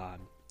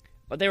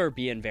 But they were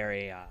being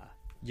very,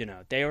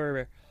 they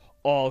were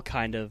all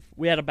kind of...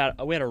 We had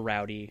a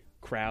rowdy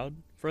crowd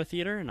for a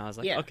theater, and I was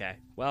like, okay,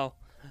 well,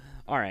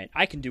 all right,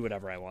 I can do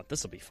whatever I want.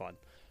 This will be fun.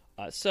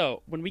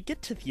 So when we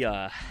get to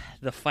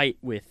the fight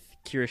with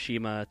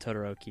Kirishima,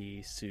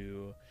 Todoroki,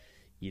 Sue,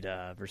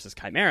 Ida versus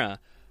Chimera,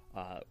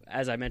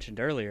 as I mentioned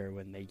earlier,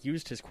 when they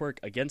used his quirk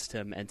against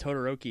him and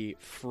Todoroki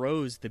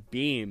froze the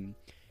beam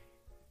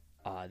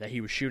that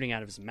he was shooting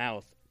out of his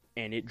mouth,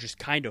 and it just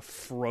kind of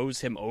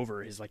froze him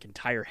over, his like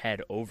entire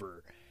head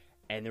over,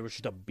 and there was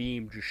just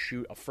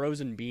a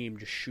frozen beam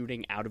just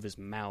shooting out of his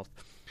mouth.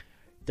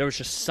 There was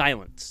just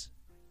silence.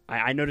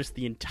 I noticed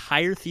the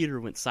entire theater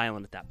went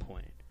silent at that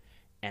point,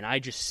 and I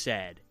just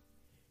said,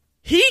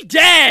 "He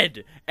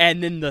dead!"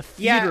 And then the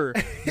theater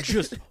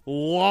just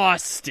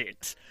lost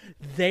it.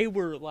 They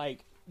were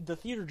like, the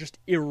theater just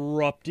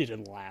erupted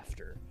in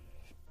laughter.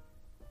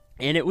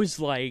 And it was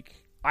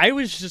like, I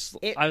was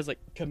like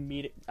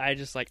comedic.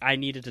 I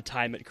needed to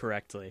time it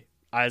correctly.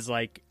 I was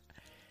like,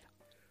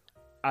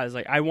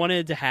 I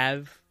wanted to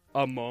have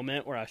a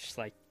moment where I was just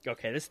like,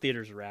 okay, this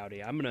theater's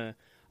rowdy. I'm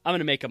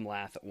gonna make them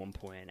laugh at one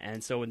point.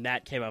 And so when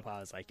that came up, I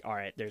was like, all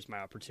right, there's my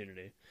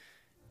opportunity.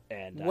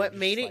 And what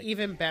made it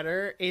even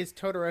better is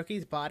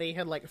Todoroki's body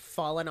had like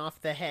fallen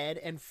off the head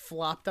and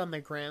flopped on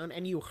the ground,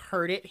 and you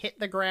heard it hit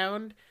the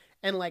ground,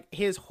 and like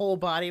his whole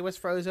body was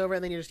froze over,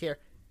 and then you just hear,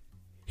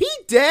 "He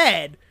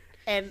dead!"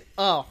 And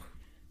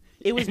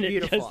it was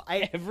beautiful.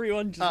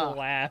 Everyone just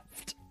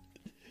laughed.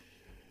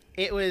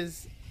 It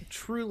was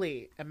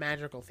truly a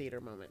magical theater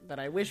moment that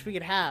I wish we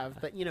could have,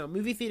 but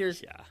movie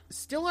theaters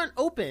still aren't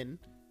open,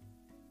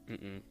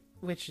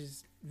 which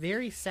is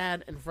very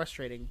sad and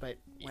frustrating. But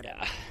whatever.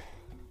 Yeah.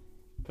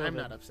 I'm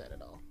not upset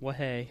at all. Well,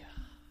 hey.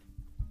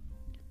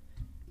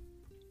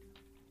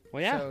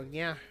 Well, yeah. So,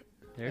 yeah.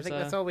 I think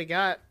that's all we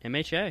got.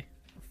 MHA.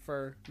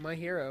 For My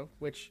Hero,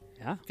 which,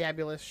 yeah,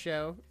 fabulous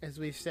show, as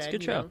we've said. It's a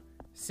good show.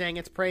 Sang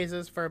its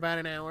praises for about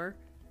an hour.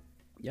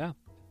 Yeah.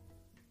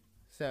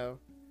 So,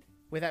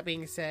 with that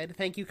being said,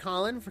 thank you,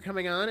 Colin, for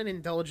coming on and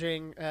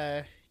indulging,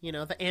 the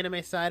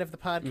anime side of the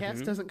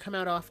podcast. Doesn't come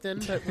out often,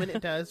 but when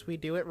it does, we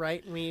do it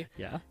right, and we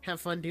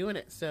have fun doing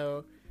it.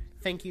 So,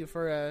 thank you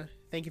for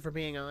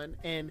being on.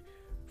 And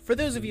for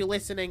those of you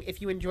listening,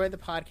 if you enjoyed the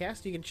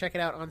podcast, you can check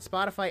it out on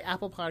Spotify,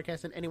 Apple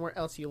Podcasts, and anywhere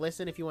else you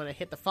listen. If you want to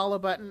hit the follow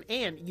button,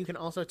 and you can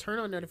also turn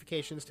on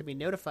notifications to be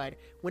notified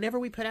whenever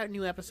we put out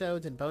new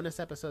episodes and bonus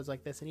episodes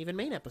like this, and even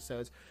main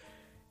episodes.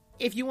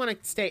 If you want to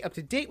stay up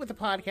to date with the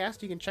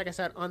podcast, you can check us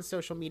out on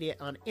social media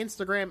on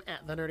Instagram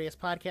at The Nerdiest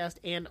Podcast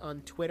and on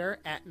Twitter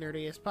at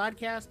Nerdiest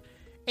Podcast.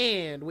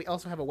 And we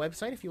also have a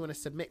website. If you want to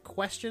submit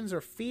questions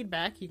or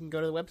feedback, you can go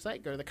to the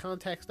website, go to the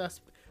Contact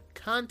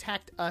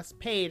Us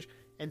page,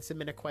 and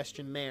submit a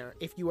question there.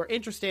 If you are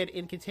interested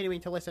in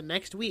continuing to listen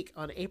next week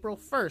on April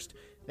 1st,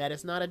 that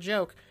is not a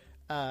joke,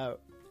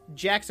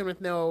 Jackson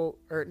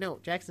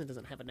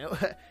doesn't have a note.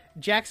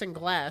 Jackson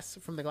Glass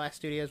from the Glass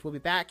Studios will be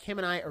back. Him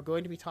and I are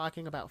going to be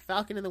talking about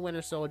Falcon and the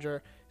Winter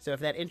Soldier, so if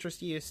that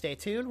interests you, stay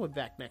tuned. We'll be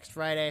back next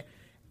Friday.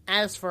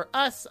 As for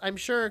us, I'm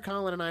sure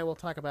Colin and I will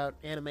talk about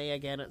anime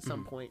again at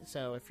some point,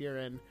 so if you're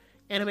an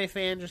anime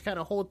fan, just kind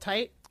of hold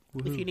tight.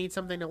 Woo-hoo. If you need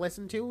something to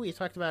listen to, we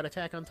talked about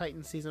Attack on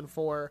Titan Season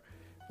 4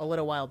 a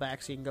little while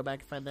back, so you can go back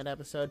and find that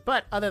episode.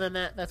 But other than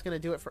that, that's going to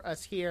do it for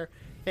us here.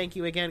 Thank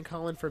you again,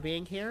 Colin, for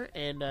being here,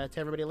 and to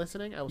everybody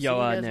listening, I will see you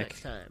guys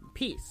next time.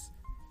 Peace.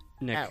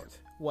 Nick. Out.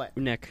 What?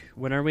 Nick,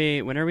 when are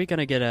we going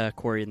to get a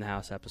Corey in the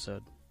House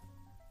episode?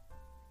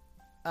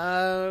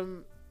 I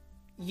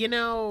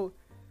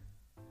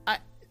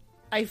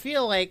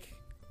feel like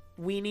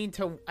I need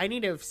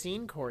to have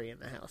seen Corey in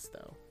the House,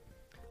 though.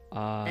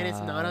 And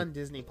it's not on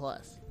Disney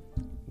Plus.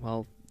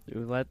 Well,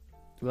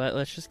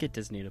 let's just get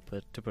Disney to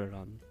put it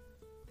on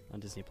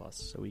Disney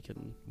Plus so we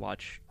can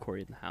watch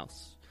Corey in the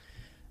House,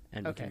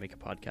 and we can make a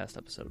podcast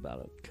episode about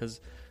it, because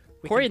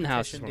Corey in the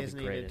House is one of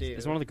the greatest.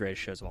 It's one of the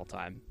greatest shows of all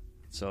time.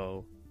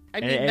 So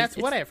I mean, that's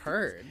what I've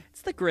heard.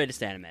 It's the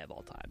greatest anime of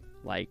all time.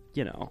 Like,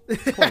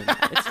 Corey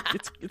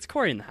it's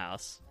Corey in the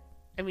House.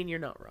 I mean, you're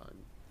not wrong.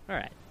 All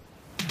right.